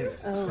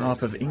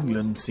 Half of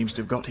England seems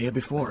to have got here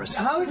before us.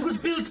 How it was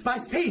built by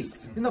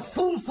faith in the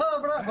full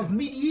fervour of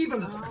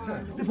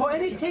medievalism, before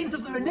any taint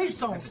of the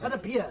Renaissance had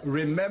appeared.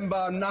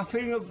 Remember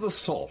nothing of the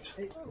sort.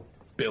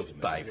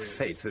 Built by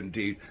faith,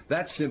 indeed.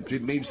 That simply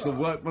means the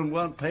workmen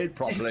weren't paid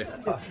properly.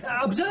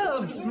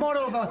 Observe,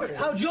 moreover,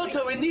 how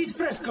Giotto in these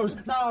frescoes,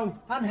 now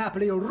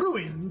unhappily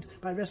ruined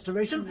by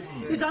restoration,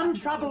 is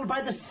untroubled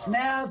by the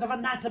snares of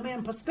anatomy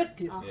and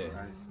perspective. Yes.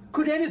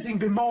 Could anything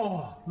be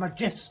more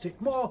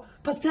majestic, more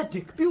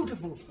pathetic,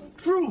 beautiful,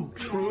 true?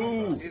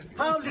 True.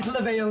 How little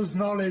avails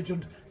knowledge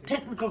and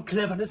technical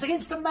cleverness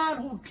against a man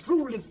who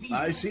truly feels...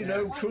 I see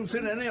no truth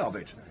in any of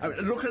it. I mean,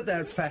 look at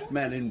that fat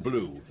man in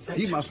blue.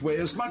 He must weigh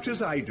as much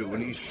as I do,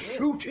 and he's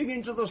shooting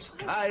into the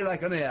sky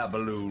like an air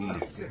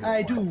balloon.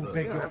 I do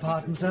beg your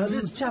pardon, sir.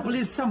 This chapel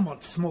is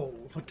somewhat small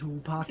for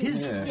two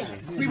parties.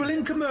 Yes. We will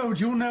incommode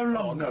you no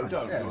longer. Oh, no,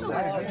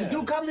 don't.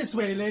 Do come this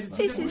way, ladies.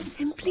 This is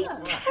simply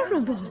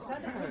terrible.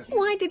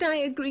 Why did I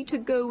agree to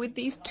go with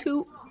these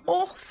two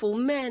awful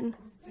men?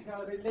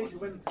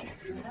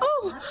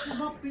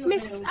 Oh,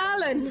 Miss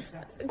Allen.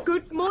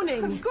 Good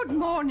morning. Good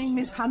morning,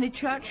 Miss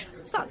Honeychurch.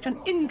 Such an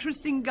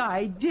interesting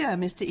guy, dear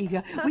Mr.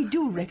 Eager. We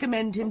do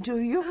recommend him to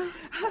you.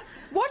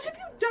 What have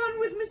you done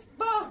with Miss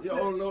Bartlett?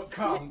 Oh, look,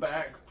 come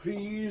back,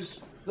 please.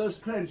 There's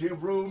plenty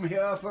of room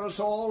here for us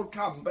all.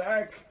 Come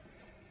back.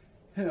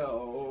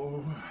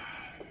 Oh.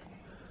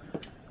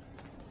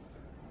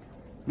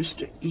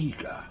 Mr.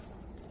 Eager.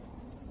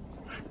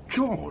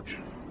 George.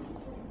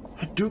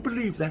 I do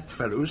believe that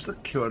fellow is the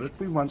curate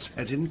we once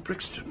had in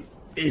Brixton.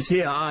 Is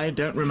he? I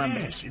don't remember.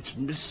 Yes, it's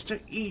Mr.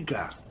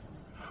 Eager.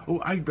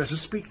 Oh, I'd better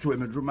speak to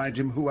him and remind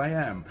him who I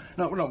am.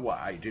 Now,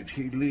 why did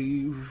he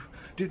leave?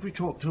 Did we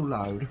talk too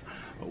loud?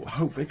 Oh,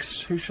 how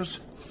vexatious.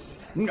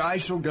 I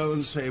shall go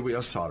and say we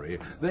are sorry.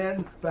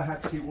 Then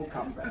perhaps he will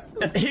come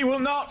back. He will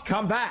not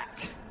come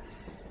back.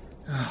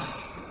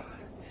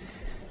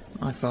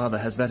 My father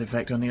has that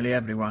effect on nearly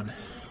everyone.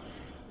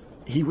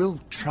 He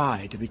will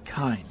try to be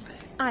kind.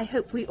 I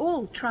hope we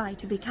all try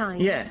to be kind.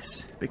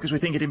 Yes, because we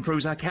think it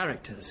improves our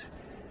characters.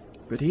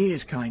 But he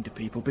is kind to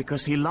people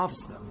because he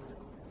loves them.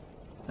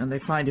 And they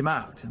find him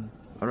out and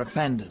are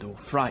offended or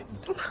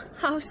frightened.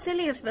 How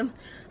silly of them.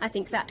 I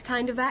think that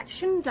kind of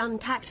action, done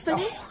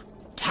tactfully... Oh,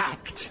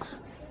 tact!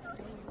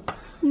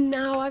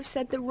 Now I've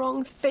said the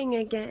wrong thing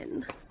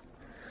again.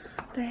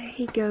 There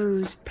he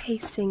goes,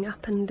 pacing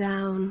up and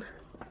down.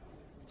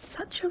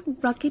 Such a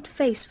rugged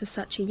face for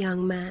such a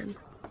young man.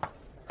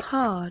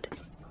 Hard.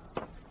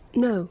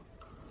 No,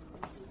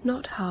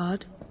 not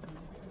hard.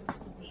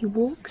 He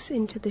walks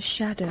into the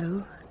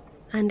shadow,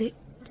 and it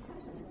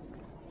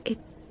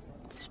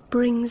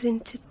springs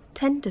into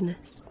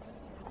tenderness.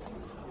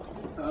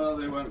 Oh,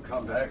 they won't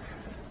come back.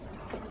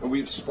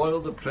 We've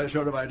spoiled the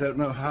pleasure of I don't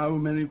know how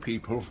many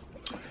people.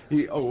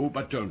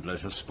 But don't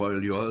let us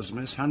spoil yours,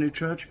 Miss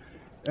Honeychurch.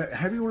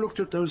 Have you looked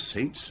at those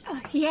saints? Oh,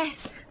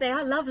 yes, they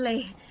are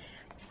lovely.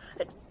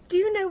 Do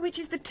you know which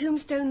is the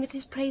tombstone that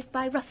is praised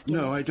by Ruskin?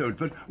 No, I don't,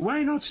 but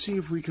why not see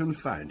if we can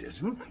find it?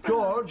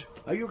 George,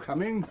 are you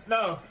coming?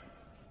 No,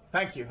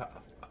 thank you.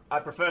 I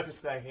prefer to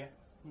stay here.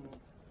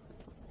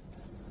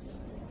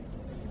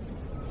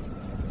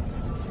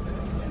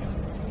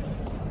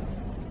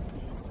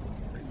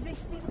 Could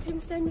this be the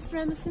tombstone, Mr.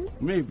 Emerson?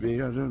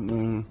 Maybe, I don't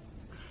know.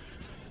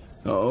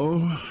 Oh,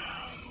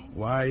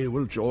 why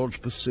will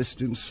George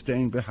persist in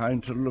staying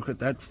behind to look at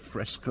that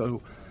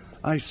fresco?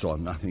 I saw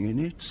nothing in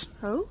it.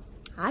 Oh?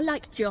 I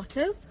like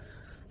Giotto,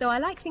 though I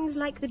like things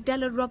like the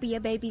Della Robbia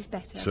babies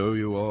better. So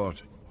you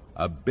ought.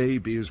 A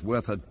baby is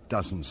worth a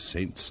dozen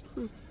saints.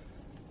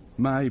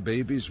 My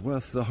baby's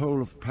worth the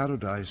whole of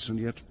paradise, and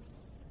yet,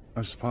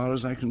 as far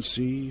as I can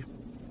see,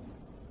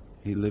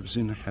 he lives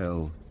in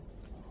hell.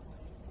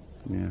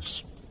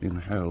 Yes, in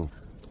hell.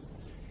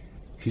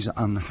 He's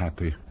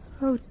unhappy.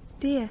 Oh,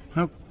 dear.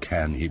 How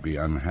can he be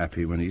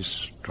unhappy when he's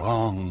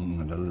strong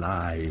and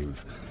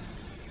alive?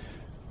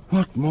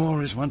 What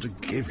more is one to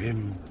give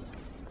him?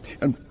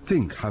 And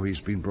think how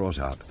he's been brought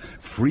up,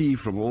 free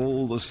from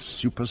all the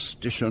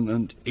superstition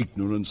and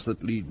ignorance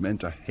that lead men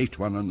to hate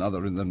one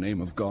another in the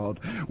name of God.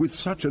 With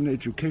such an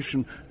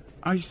education,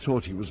 I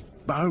thought he was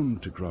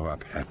bound to grow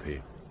up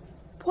happy.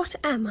 What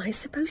am I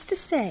supposed to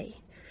say?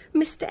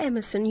 Mr.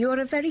 Emerson, you're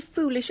a very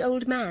foolish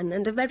old man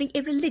and a very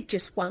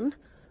irreligious one.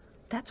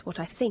 That's what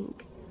I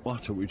think.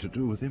 What are we to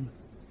do with him?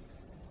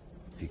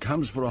 He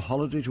comes for a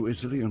holiday to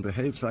Italy and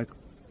behaves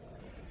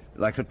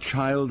like a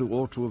child who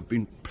ought to have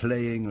been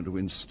playing and who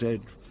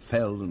instead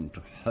fell and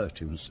hurt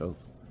himself.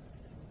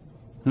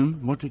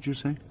 What did you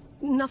say?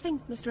 Nothing,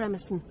 Mr.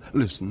 Emerson.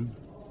 Listen,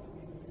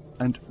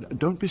 and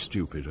don't be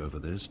stupid over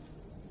this.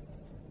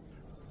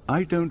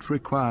 I don't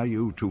require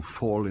you to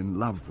fall in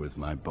love with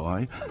my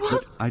boy,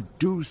 but I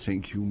do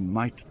think you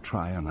might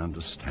try and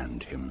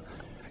understand him.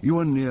 You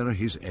are nearer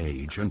his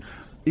age, and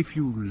if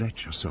you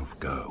let yourself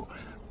go,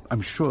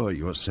 I'm sure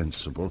you're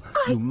sensible.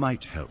 You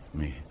might help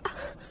me.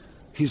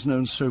 He's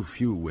known so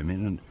few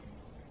women, and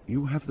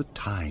you have the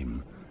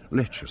time.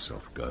 Let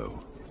yourself go.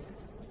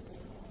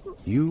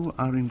 You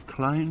are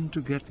inclined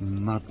to get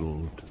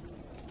muddled,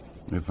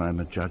 if I'm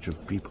a judge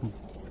of people.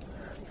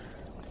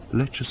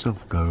 Let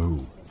yourself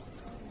go.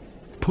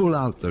 Pull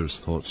out those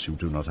thoughts you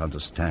do not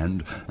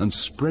understand and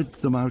spread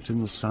them out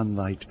in the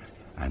sunlight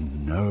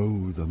and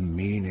know the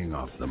meaning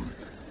of them.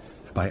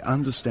 By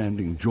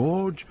understanding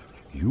George,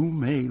 you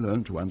may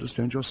learn to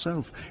understand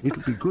yourself.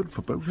 It'll be good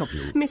for both of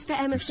you. Mr.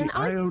 Emerson, you see,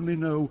 I only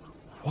know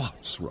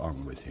what's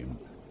wrong with him,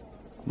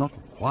 not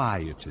why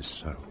it is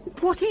so.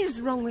 What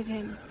is wrong with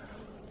him?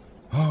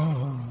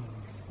 Oh,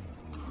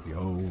 the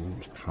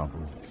old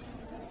trouble.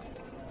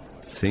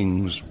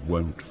 Things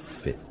won't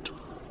fit.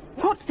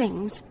 What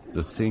things?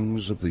 The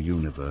things of the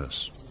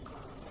universe.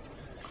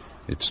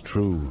 It's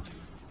true.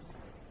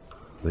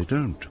 They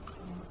don't.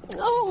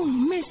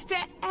 Oh, Mr.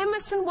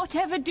 Emerson,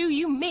 whatever do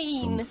you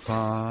mean? From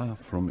far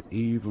from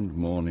eve and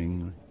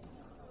morning,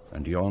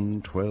 and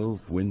yon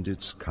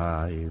 12-winded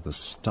sky, the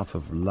stuff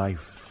of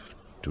life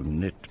to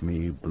knit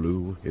me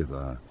blew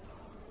hither.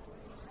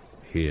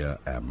 Here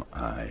am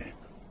I.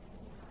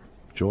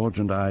 George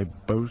and I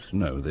both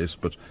know this,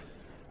 but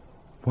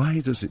why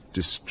does it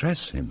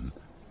distress him?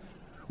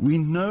 We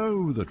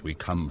know that we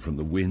come from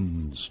the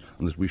winds,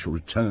 and that we shall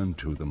return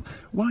to them.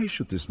 Why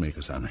should this make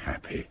us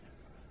unhappy?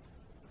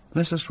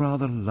 Let us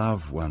rather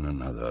love one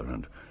another,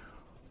 and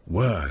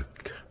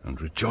work and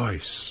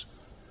rejoice.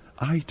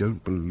 I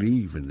don't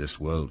believe in this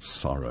world's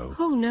sorrow.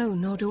 Oh, no,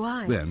 nor do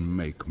I. Then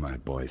make my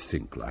boy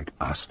think like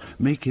us.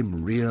 Make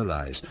him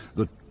realize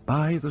that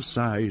by the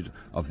side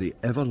of the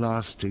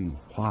everlasting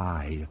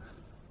why,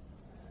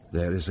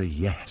 there is a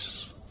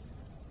yes.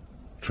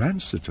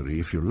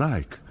 Transitory, if you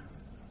like,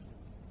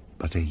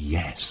 but a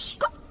yes.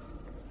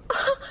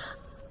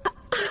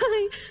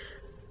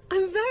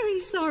 I'm very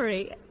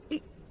sorry.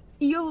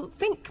 You'll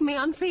think me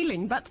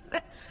unfeeling, but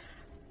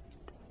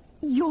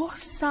your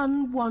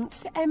son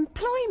wants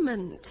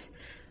employment.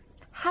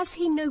 Has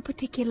he no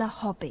particular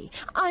hobby?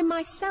 I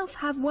myself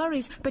have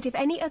worries, but if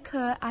any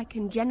occur, I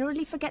can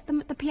generally forget them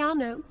at the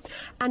piano.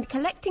 And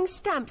collecting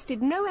stamps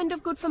did no end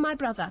of good for my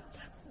brother.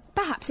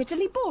 Perhaps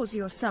Italy bores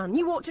your son.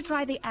 You ought to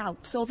try the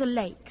Alps or the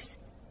lakes.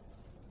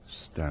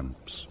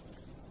 Stamps.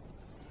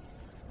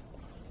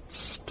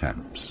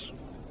 Stamps.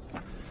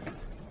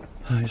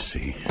 I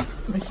see.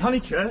 Miss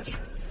Honeychurch.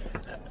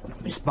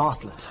 Miss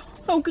Bartlett.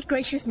 Oh, good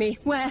gracious me.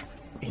 Where?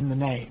 In the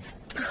nave.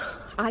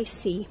 I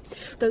see.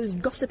 Those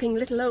gossiping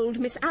little old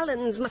Miss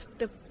Allens must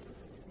have...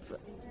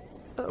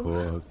 Oh.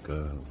 Poor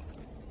girl.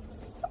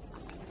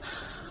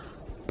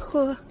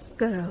 Poor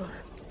girl.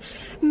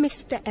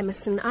 Mr.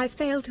 Emerson, I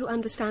fail to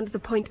understand the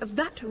point of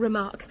that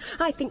remark.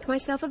 I think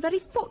myself a very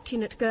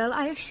fortunate girl,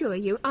 I assure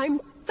you. I'm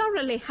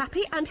thoroughly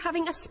happy and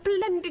having a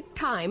splendid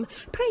time.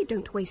 Pray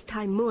don't waste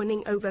time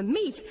mourning over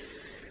me.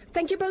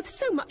 Thank you both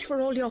so much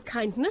for all your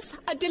kindness.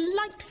 A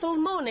delightful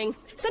morning.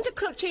 Santa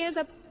Croce is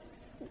a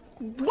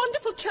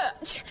wonderful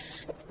church.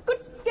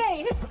 Good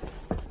day.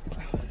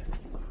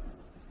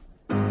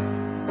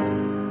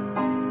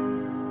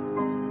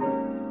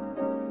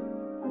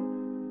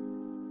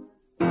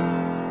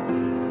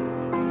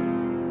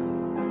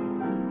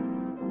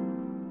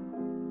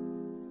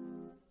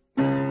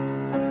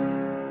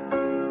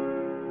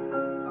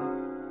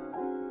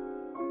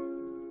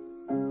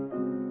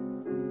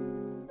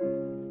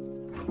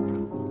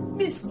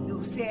 Miss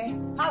Lucy,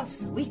 how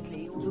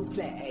sweetly you do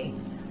play.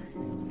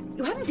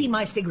 You haven't seen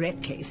my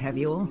cigarette case, have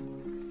you?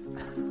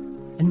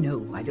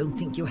 No, I don't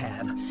think you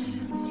have.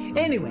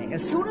 Anyway,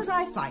 as soon as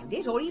I find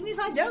it, or even if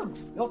I don't,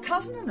 your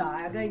cousin and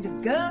I are going to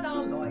gird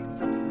our loins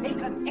and make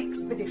an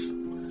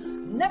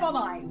expedition. Never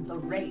mind the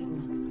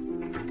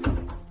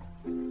rain.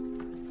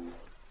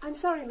 I'm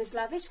sorry, Miss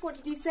Lavish, what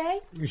did you say?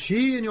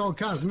 She and your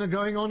cousin are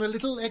going on a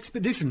little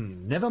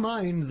expedition. Never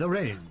mind the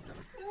rain.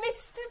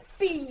 Mr.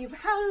 Beebe,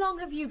 how long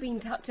have you been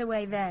tucked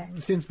away there?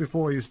 Since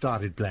before you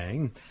started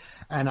playing.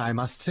 And I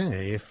must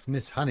say, if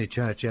Miss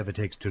Honeychurch ever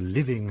takes to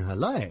living her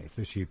life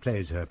as she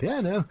plays her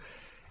piano,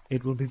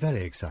 it will be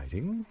very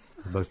exciting,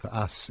 both for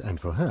us and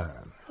for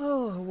her.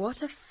 Oh,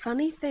 what a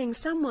funny thing.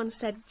 Someone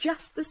said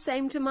just the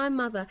same to my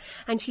mother,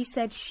 and she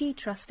said she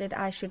trusted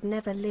I should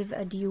never live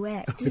a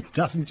duet.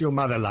 Doesn't your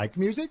mother like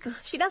music?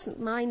 She doesn't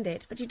mind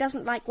it, but she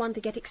doesn't like one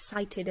to get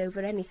excited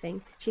over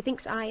anything. She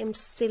thinks I am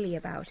silly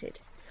about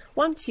it.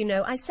 Once, you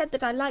know, I said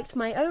that I liked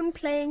my own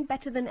playing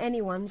better than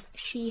anyone's.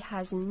 She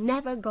has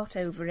never got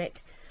over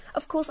it.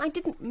 Of course, I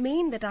didn't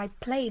mean that I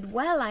played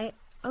well. I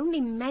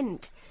only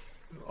meant...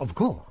 Of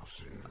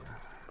course.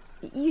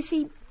 You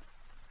see,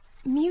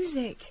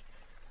 music...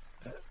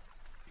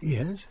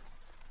 Yes?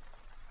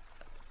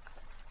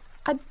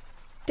 I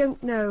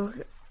don't know.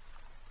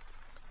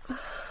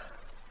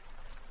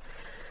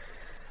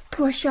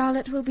 Poor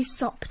Charlotte will be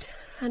sopped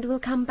and will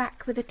come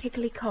back with a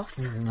tickly cough.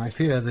 I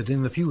fear that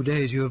in the few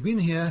days you have been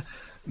here,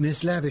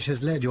 Miss Lavish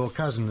has led your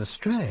cousin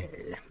astray.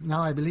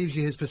 Now I believe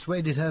she has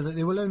persuaded her that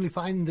they will only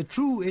find the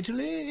true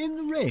Italy in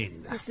the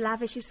rain. Miss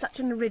Lavish is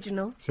such an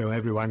original. So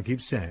everyone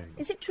keeps saying.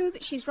 Is it true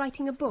that she's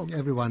writing a book?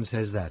 Everyone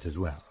says that as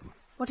well.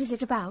 What is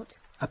it about?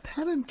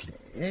 Apparently,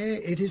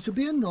 it is to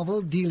be a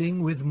novel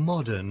dealing with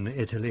modern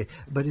Italy.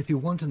 But if you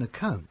want an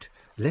account,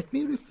 let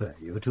me refer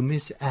you to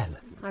Miss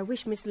Allen. I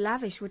wish Miss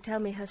Lavish would tell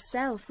me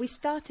herself. We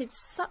started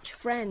such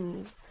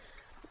friends.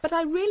 But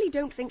I really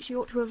don't think she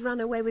ought to have run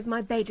away with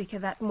my Baedeker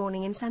that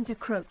morning in Santa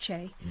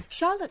Croce.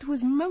 Charlotte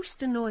was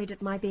most annoyed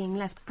at my being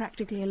left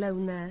practically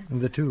alone there.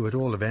 The two, at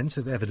all events,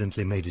 have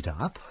evidently made it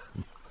up.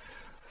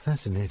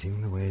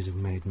 Fascinating, the ways of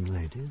maiden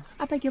ladies.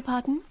 I beg your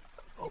pardon?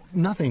 Oh,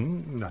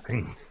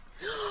 nothing.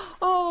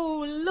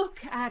 Oh,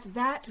 look at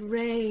that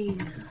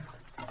rain.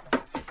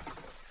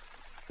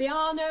 The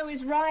Arno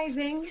is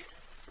rising.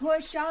 Poor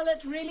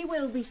Charlotte really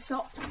will be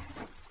sopped.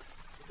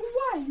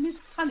 Why, Miss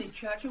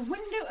Honeychurch, a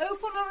window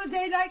open on a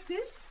day like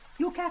this?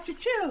 You'll catch a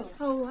chill.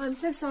 Oh, I'm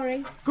so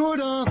sorry. Good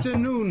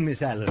afternoon,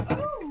 Miss Allen.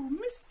 Oh,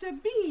 Mr.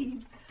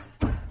 Beebe.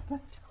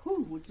 But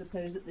who would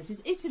suppose that this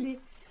is Italy?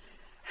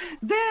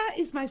 There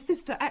is my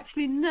sister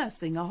actually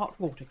nursing a hot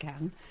water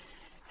can.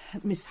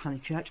 Miss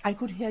Honeychurch, I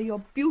could hear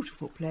your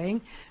beautiful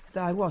playing,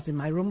 though I was in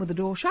my room with the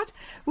door shut,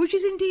 which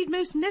is indeed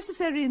most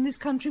necessary in this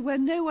country where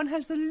no one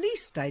has the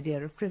least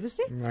idea of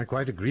privacy. I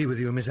quite agree with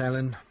you, Miss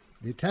Allen.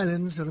 The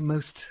Italians are a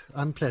most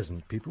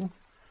unpleasant people.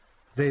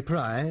 They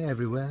pry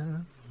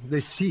everywhere, they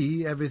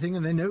see everything,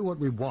 and they know what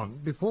we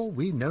want before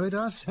we know it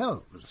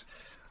ourselves.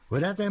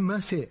 We're at their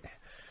mercy.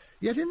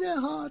 Yet in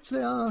their hearts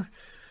they are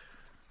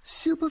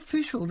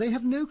superficial. They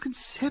have no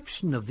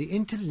conception of the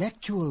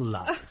intellectual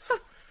life.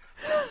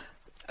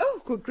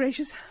 Oh, good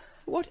gracious.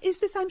 What is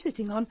this I'm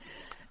sitting on?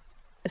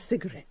 A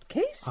cigarette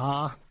case?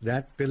 Ah,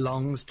 that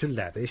belongs to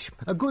Lavish.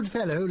 A good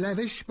fellow,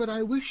 Lavish, but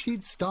I wish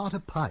he'd start a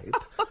pipe.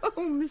 Oh,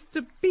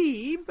 Mr.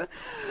 Beebe.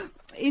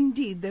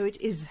 Indeed, though it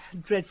is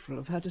dreadful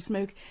of her to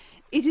smoke,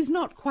 it is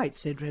not quite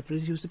so dreadful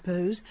as you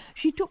suppose.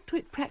 She took to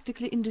it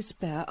practically in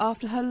despair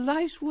after her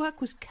life's work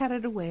was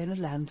carried away in a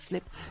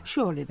landslip.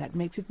 Surely that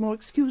makes it more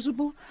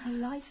excusable. Her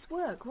life's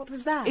work? What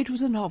was that? It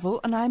was a novel,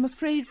 and I'm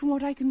afraid, from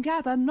what I can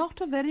gather, not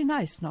a very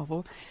nice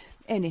novel.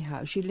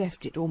 Anyhow, she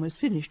left it almost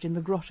finished in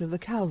the grotto of the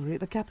Calvary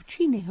at the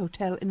Cappuccini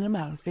Hotel in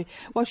Amalfi,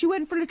 while she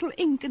went for a little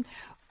ink, and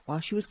while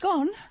she was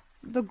gone,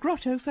 the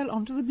grotto fell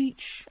onto the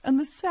beach, and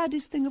the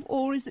saddest thing of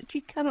all is that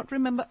she cannot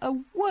remember a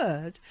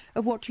word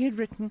of what she had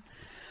written.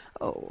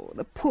 Oh,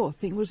 the poor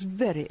thing was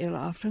very ill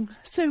after, and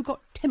so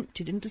got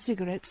tempted into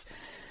cigarettes.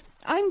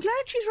 I'm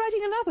glad she's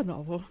writing another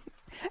novel,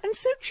 and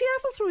so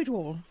cheerful through it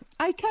all.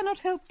 I cannot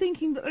help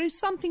thinking that there is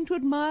something to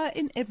admire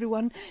in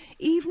everyone,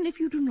 even if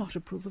you do not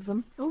approve of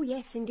them. Oh,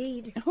 yes,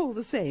 indeed. All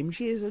the same,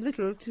 she is a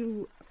little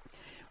too,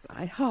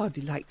 I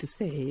hardly like to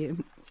say,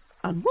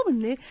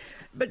 unwomanly,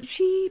 but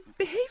she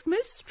behaved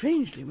most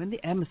strangely when the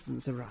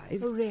Emersons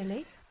arrived. Oh,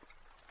 really?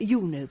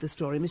 You know the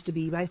story, Mr.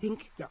 Beebe, I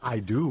think. I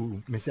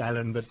do, Miss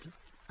Allen, but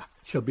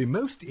shall be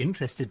most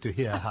interested to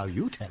hear how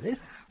you tell it.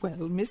 Well,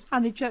 Miss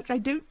Honeychurch, I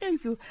don't know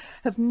if you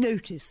have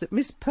noticed that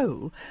Miss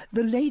Pole,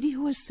 the lady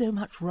who has so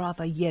much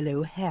rather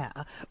yellow hair,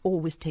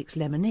 always takes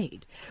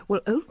lemonade.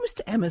 Well, old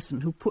Mr. Emerson,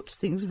 who puts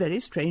things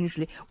very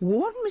strangely,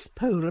 warned Miss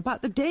Pole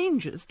about the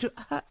dangers to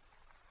her...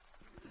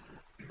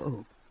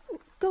 Oh.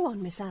 Go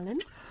on, Miss Allen.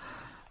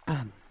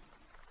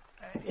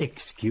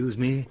 Excuse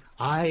me,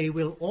 I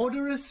will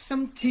order us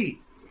some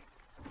tea.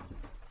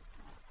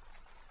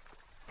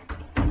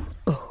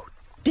 Oh,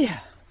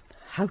 dear,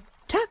 how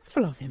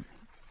tactful of him.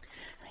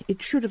 It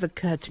should have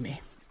occurred to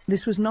me.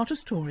 This was not a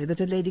story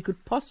that a lady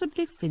could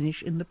possibly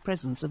finish in the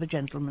presence of a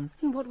gentleman.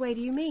 In what way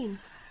do you mean?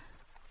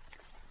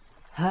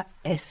 Her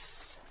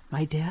S,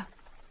 my dear.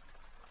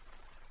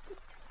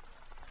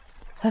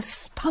 Her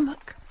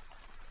stomach.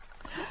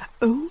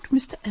 Old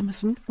Mr.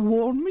 Emerson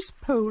warned Miss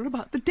Pole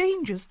about the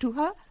dangers to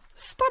her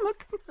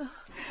stomach.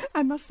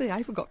 I must say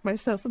I forgot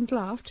myself and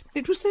laughed.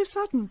 It was so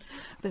sudden,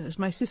 though, as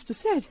my sister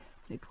said,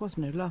 it was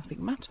no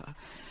laughing matter.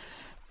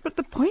 But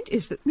the point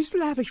is that Miss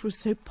Lavish was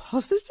so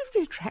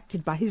positively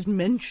attracted by his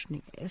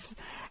mentioning S,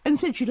 and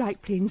said she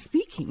liked plain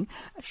speaking,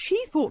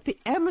 she thought the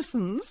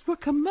Emersons were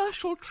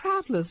commercial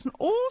travellers, and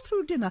all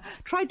through dinner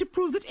tried to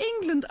prove that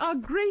England, our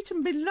great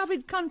and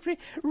beloved country,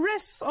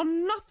 rests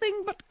on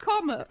nothing but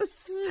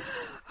commerce. Oh,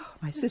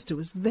 my sister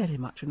was very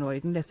much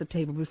annoyed and left the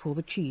table before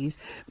the cheese.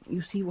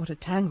 You see what a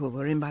tangle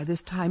we're in by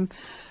this time,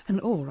 and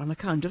all on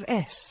account of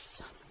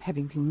S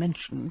having been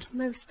mentioned.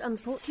 Most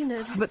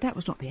unfortunate. But that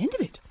was not the end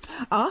of it.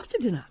 After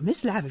dinner,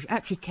 Miss Lavish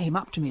actually came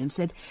up to me and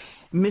said,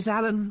 "Miss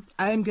Allen,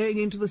 I am going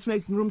into the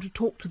smoking room to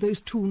talk to those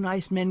two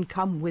nice men.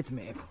 Come with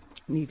me."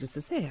 Needless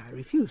to say, I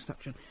refused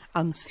such an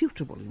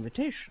unsuitable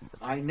invitation.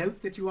 I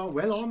note that you are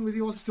well on with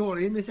your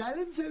story, Miss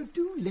Allen, so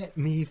do let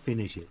me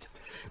finish it.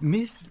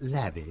 Miss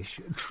Lavish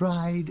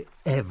tried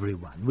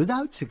everyone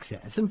without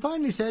success and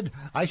finally said,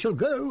 "I shall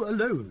go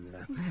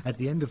alone." At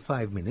the end of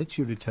 5 minutes,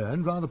 she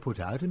returned, rather put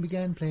out, and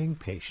began playing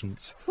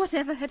Patience.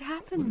 Whatever had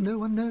happened? No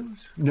one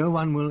knows. No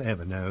one will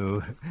ever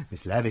know.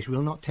 Miss Lavish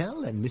will not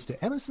tell, and Mr.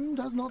 Emerson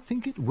does not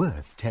think it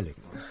worth telling.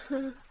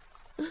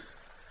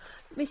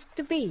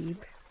 Mr. Beebe,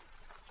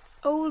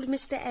 old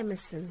Mr.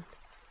 Emerson,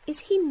 is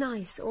he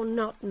nice or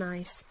not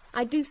nice?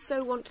 I do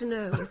so want to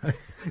know.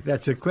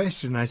 That's a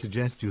question I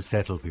suggest you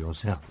settle for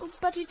yourself. Oh,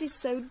 but it is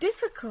so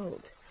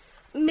difficult.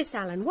 Miss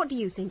Allen, what do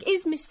you think?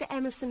 Is Mr.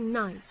 Emerson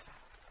nice?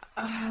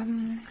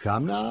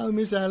 Come now,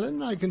 Miss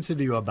Allen, I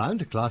consider you are bound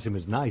to class him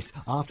as nice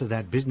after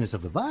that business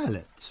of the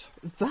violets.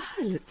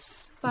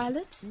 Violets?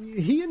 Violets?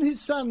 He and his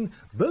son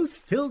both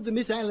filled the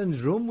Miss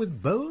Allens' room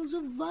with bowls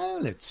of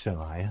violets,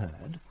 so I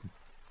heard.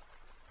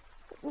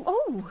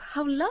 Oh,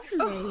 how lovely.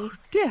 Oh,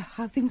 dear,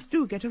 how things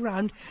do get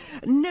around.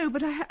 No,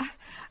 but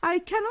I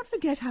cannot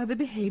forget how they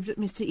behaved at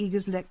Mr.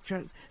 Eager's lecture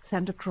at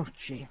Santa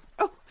Croce.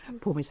 Oh,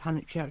 poor Miss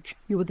Honeychurch.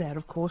 You were there,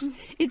 of course.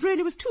 It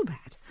really was too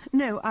bad.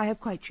 No, I have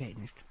quite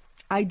changed.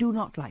 I do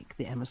not like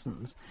the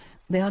Emersons.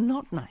 They are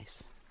not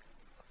nice.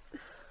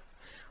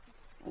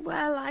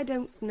 Well, I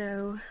don't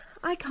know.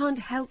 I can't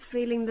help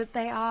feeling that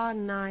they are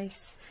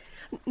nice.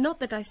 Not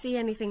that I see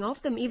anything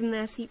of them. Even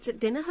their seats at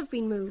dinner have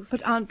been moved.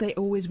 But aren't they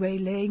always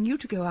waylaying you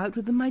to go out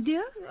with them, my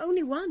dear?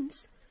 Only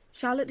once.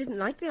 Charlotte didn't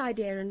like the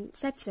idea and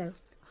said so.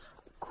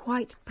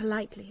 Quite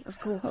politely, of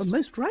course. Oh,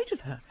 most right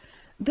of her.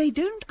 They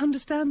don't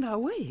understand our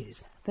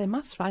ways. They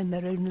must find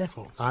their own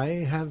level. I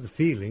have the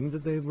feeling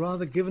that they've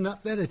rather given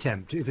up their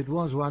attempt, if it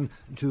was one,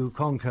 to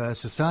conquer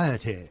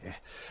society.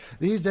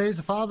 These days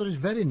the father is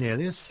very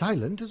nearly as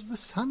silent as the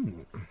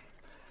son.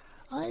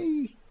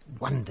 I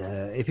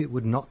wonder if it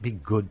would not be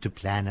good to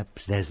plan a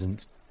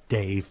pleasant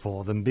day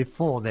for them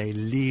before they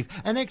leave,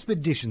 an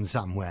expedition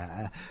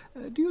somewhere.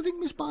 Do you think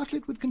Miss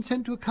Bartlett would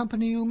consent to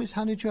accompany you, Miss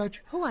Honeychurch?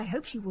 Oh, I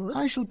hope she would.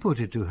 I shall put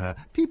it to her.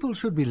 People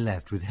should be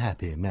left with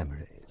happy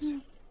memories.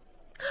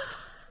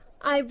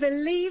 I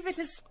believe it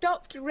has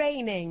stopped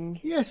raining.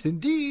 Yes,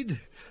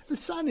 indeed. The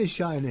sun is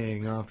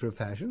shining after a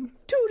fashion.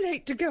 Too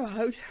late to go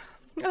out.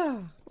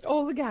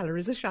 All the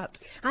galleries are shut.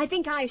 I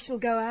think I shall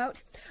go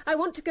out. I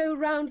want to go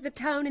round the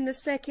town in the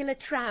circular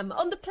tram,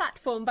 on the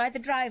platform by the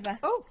driver.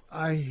 Oh!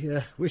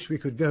 I wish we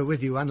could go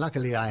with you.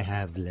 Unluckily, I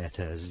have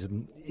letters.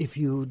 If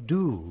you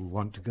do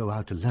want to go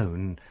out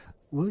alone,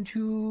 won't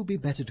you be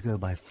better to go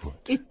by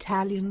foot?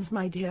 Italians,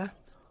 my dear.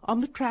 On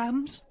the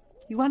trams.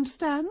 You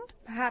understand?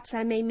 Perhaps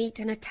I may meet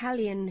an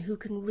Italian who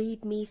can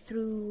read me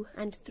through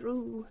and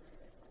through.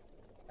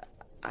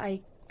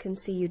 I can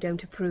see you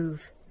don't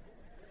approve.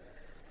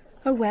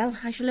 Oh, well,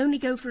 I shall only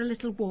go for a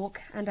little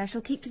walk, and I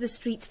shall keep to the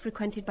streets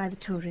frequented by the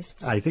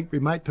tourists. I think we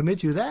might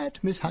permit you that,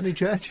 Miss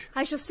Honeychurch.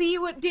 I shall see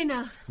you at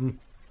dinner.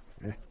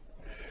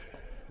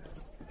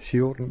 She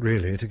oughtn't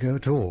really to go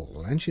at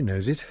all, and she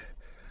knows it.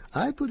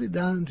 I put it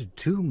down to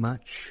too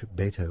much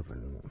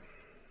Beethoven.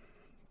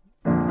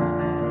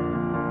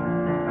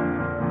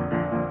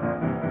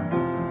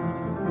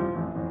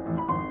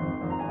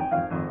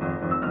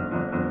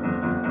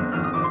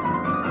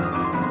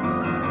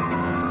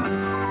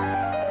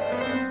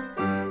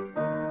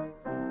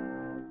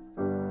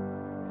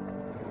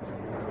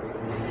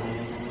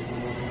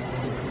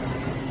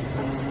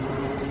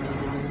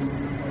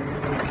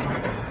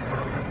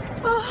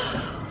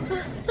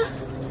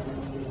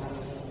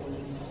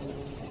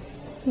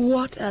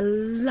 What a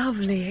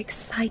lovely,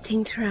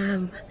 exciting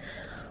tram.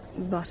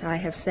 But I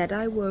have said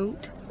I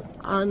won't.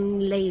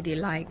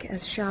 Unladylike,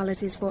 as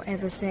Charlotte is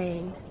forever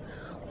saying.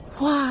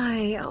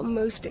 Why are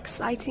most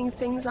exciting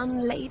things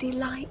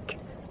unladylike?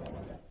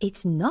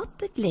 It's not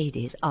that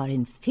ladies are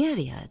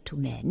inferior to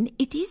men,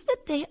 it is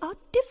that they are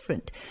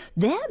different.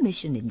 Their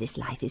mission in this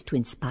life is to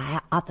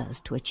inspire others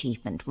to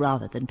achievement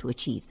rather than to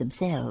achieve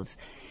themselves.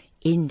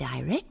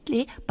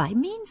 Indirectly, by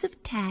means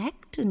of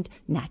tact and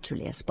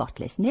naturally a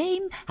spotless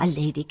name, a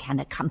lady can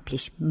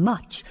accomplish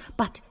much,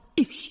 but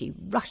if she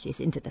rushes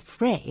into the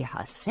fray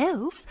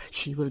herself,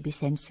 she will be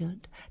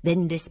censured,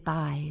 then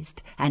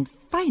despised, and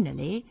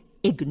finally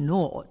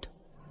ignored.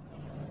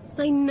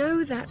 I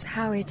know that's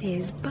how it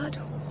is, but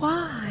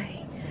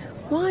why?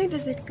 Why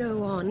does it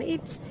go on?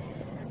 It's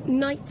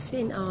knights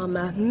in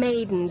armour,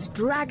 maidens,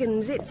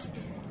 dragons, it's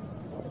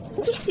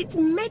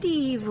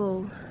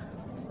medieval.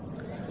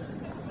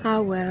 Ah,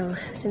 well,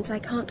 since I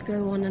can't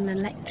go on an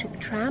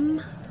electric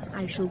tram,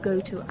 I shall go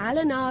to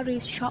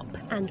Alinari's shop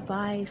and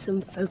buy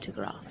some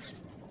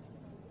photographs.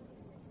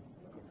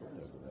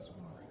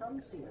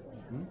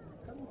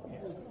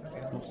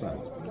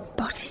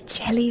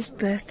 Botticelli's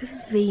Birth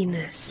of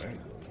Venus.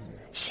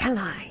 Shall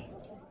I?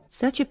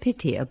 Such a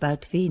pity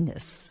about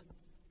Venus.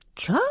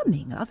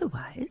 Charming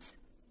otherwise.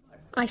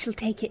 I shall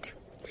take it.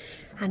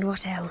 And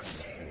what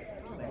else?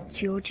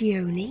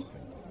 Giorgione,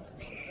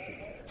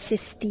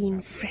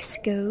 Sistine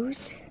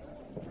frescoes,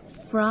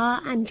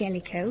 Fra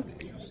Angelico,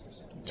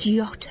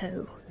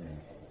 Giotto,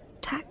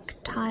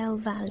 tactile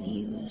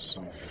values,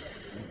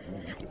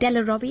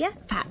 Della Robbia,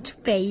 fat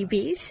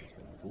babies,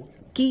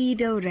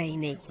 Guido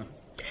Reni.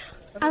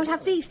 I will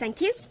have these, thank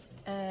you.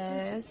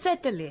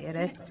 7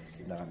 lire.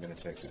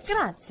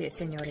 Grazie,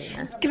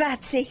 signorina.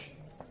 Grazie.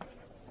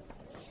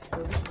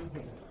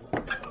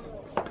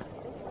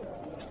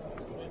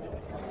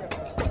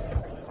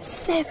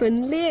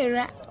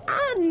 £7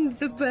 and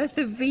the Birth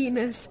of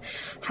Venus.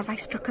 Have I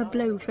struck a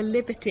blow for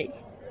liberty?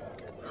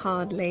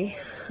 Hardly.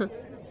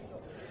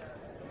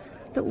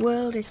 The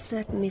world is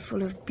certainly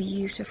full of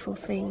beautiful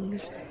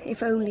things,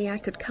 if only I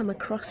could come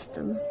across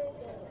them.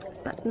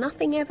 But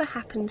nothing ever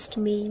happens to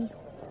me.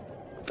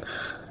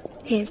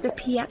 Here's the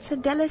Piazza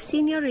della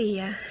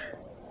Signoria.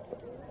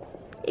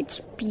 It's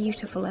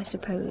beautiful, I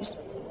suppose,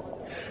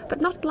 but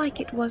not like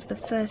it was the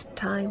first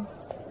time.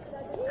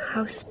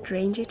 How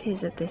strange it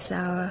is at this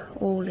hour,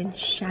 all in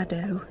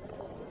shadow.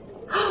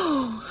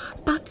 Oh,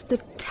 but the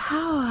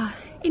tower,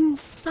 in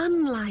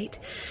sunlight,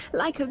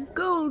 like a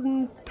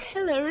golden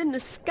pillar in the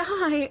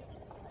sky.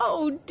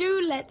 Oh,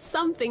 do let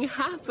something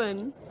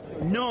happen.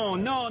 No,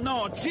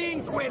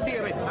 5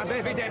 lire.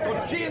 Avevi detto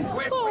 5.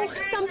 Oh,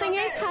 something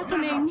is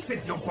happening.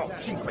 Senti un po',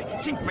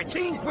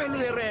 5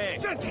 lire.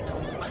 Senti tu,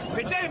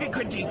 vedevi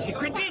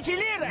 15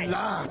 lire.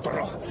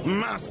 Ladro,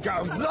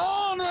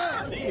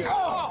 mascalzone.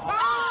 Oh!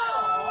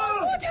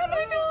 What have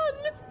I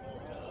done?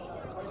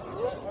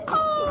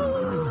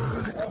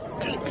 Oh!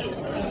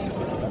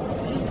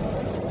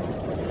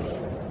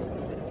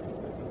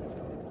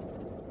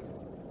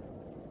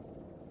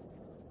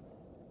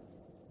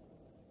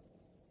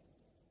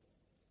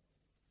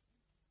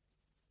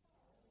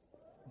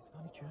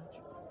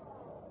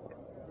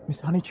 Miss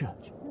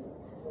Honeychurch.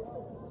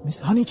 Miss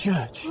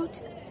Honeychurch.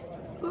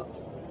 What?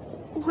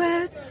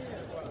 Where?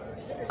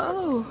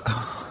 Oh.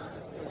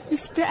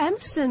 Mr.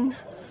 Emerson.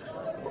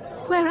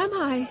 Where am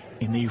I?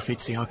 In the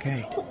Uffizi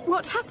Arcade.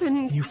 What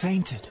happened? You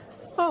fainted.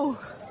 Oh,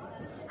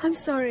 I'm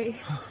sorry.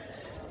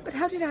 But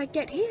how did I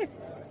get here?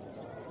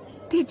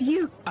 Did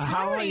you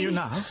How are you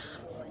now?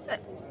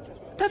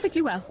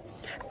 Perfectly well.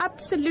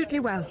 Absolutely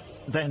well.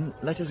 Then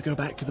let us go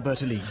back to the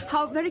Bertolini.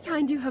 How very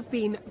kind you have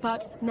been,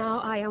 but now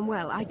I am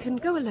well. I can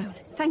go alone.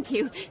 Thank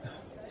you.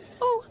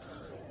 Oh,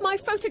 my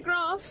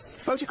photographs.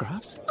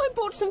 Photographs? I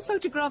bought some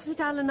photographs at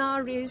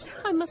Alinari's.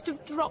 I must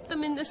have dropped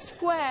them in the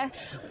square.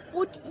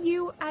 Would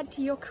you add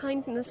to your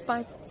kindness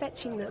by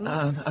fetching them?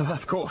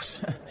 Of course.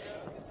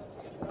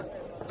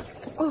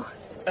 Oh.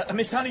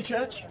 Miss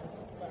Honeychurch,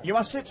 you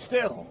must sit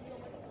still.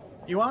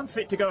 You aren't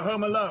fit to go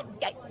home alone.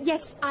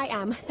 Yes, I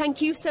am.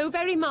 Thank you so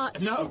very much.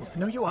 No,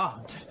 you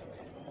aren't.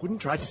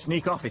 Wouldn't try to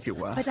sneak off if you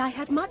were. But I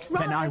had much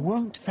rather... Then I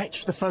won't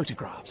fetch the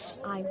photographs.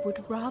 I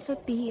would rather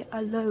be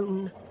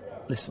alone.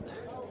 Listen,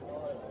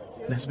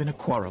 there's been a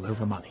quarrel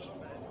over money.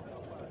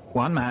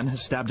 One man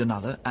has stabbed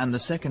another, and the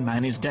second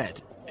man is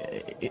dead.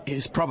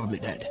 Is probably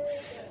dead.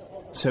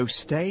 So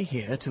stay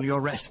here till you're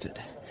rested.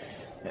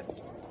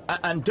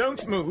 And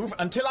don't move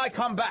until I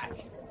come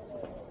back.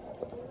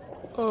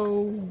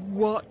 Oh,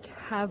 what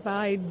have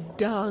I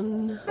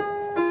done?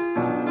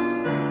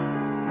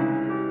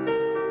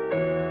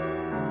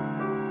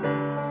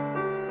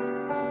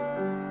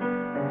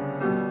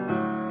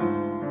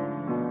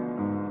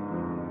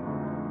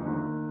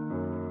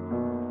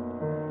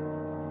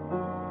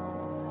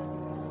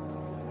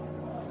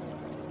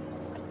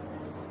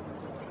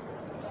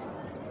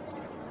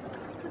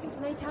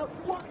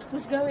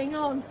 Was going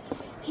on.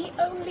 He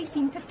only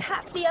seemed to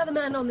tap the other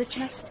man on the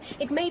chest.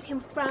 It made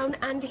him frown,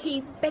 and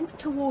he bent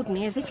toward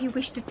me as if he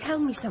wished to tell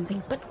me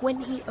something. But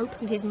when he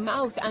opened his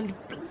mouth and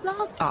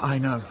blood... I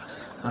know.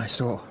 I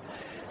saw.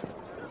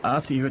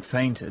 After you had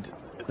fainted,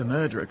 the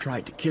murderer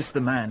tried to kiss the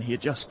man he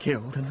had just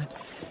killed and then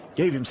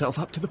gave himself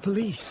up to the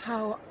police.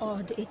 How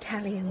odd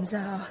Italians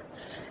are.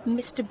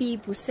 Mr.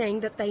 Beebe was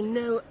saying that they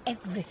know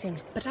everything,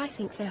 but I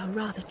think they are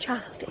rather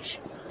childish.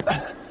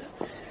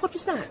 What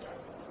was that?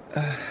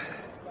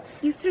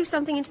 You threw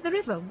something into the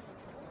river.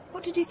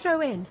 What did you throw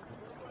in?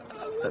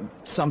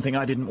 Something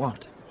I didn't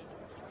want.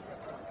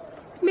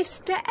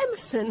 Mr.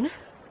 Emerson?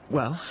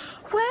 Well?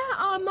 Where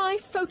are my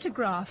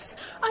photographs?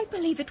 I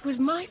believe it was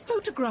my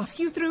photographs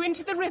you threw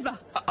into the river.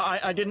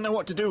 I didn't know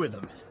what to do with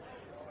them.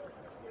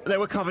 They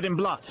were covered in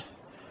blood.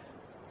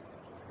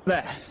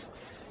 There.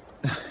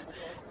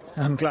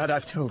 I'm glad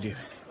I've told you.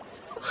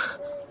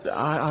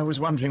 I was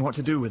wondering what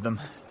to do with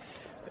them.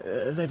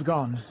 They've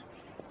gone.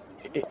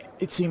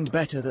 It seemed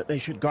better that they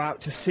should go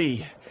out to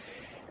sea.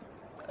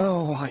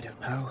 Oh, I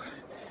don't know.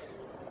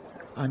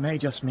 I may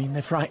just mean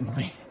they frightened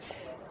me.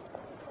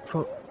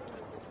 For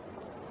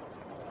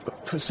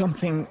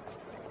something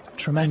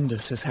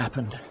tremendous has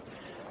happened.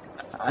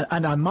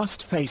 And I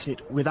must face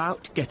it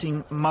without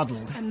getting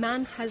muddled. A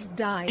man has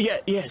died.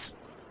 Yes,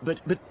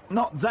 but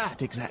not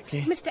that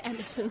exactly. Mr.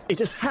 Emerson. It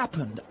has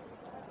happened,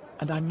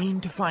 and I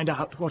mean to find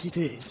out what it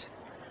is.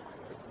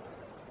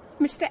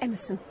 Mr.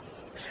 Emerson.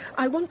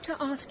 I want to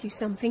ask you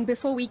something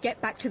before we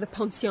get back to the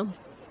pension.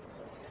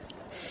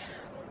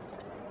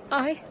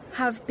 I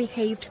have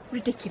behaved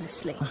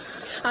ridiculously.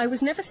 I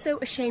was never so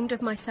ashamed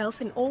of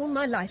myself in all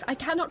my life. I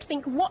cannot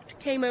think what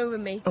came over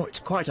me. Oh, it's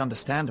quite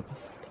understandable.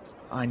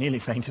 I nearly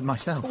fainted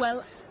myself.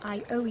 Well,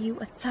 I owe you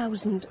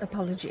 1,000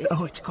 apologies.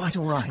 Oh, it's quite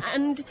all right.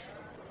 And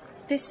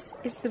this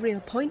is the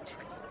real point.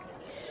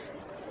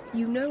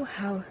 You know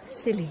how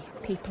silly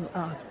people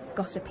are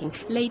gossiping.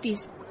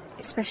 Ladies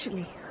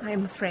especially, I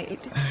am afraid.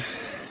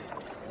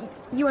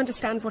 You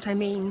understand what I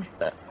mean?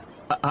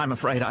 I'm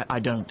afraid I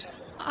don't.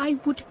 I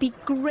would be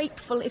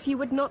grateful if you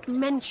would not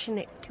mention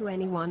it to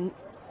anyone.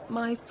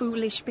 My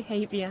foolish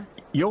behaviour.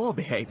 Your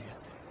behaviour?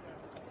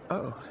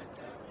 Oh.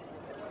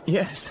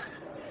 Yes.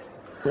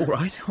 All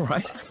right.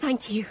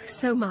 Thank you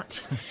so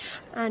much.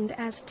 And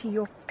as to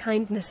your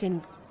kindness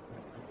in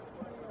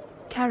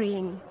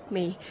carrying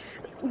me,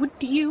 would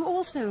you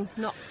also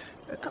not...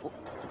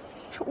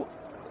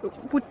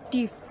 would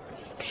you...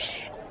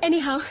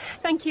 Anyhow,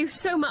 thank you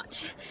so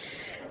much.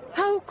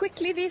 How how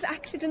quickly these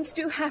accidents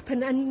do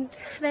happen, and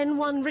then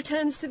one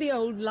returns to the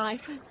old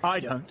life. I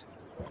don't.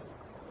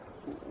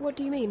 What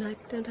do you mean? I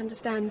don't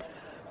understand.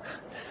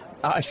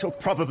 I shall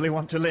probably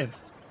want to live.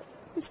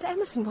 Mr.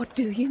 Emerson, what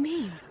do you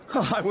mean?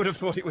 Oh, I would have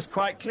thought it was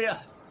quite clear.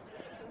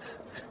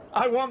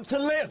 I want to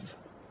live.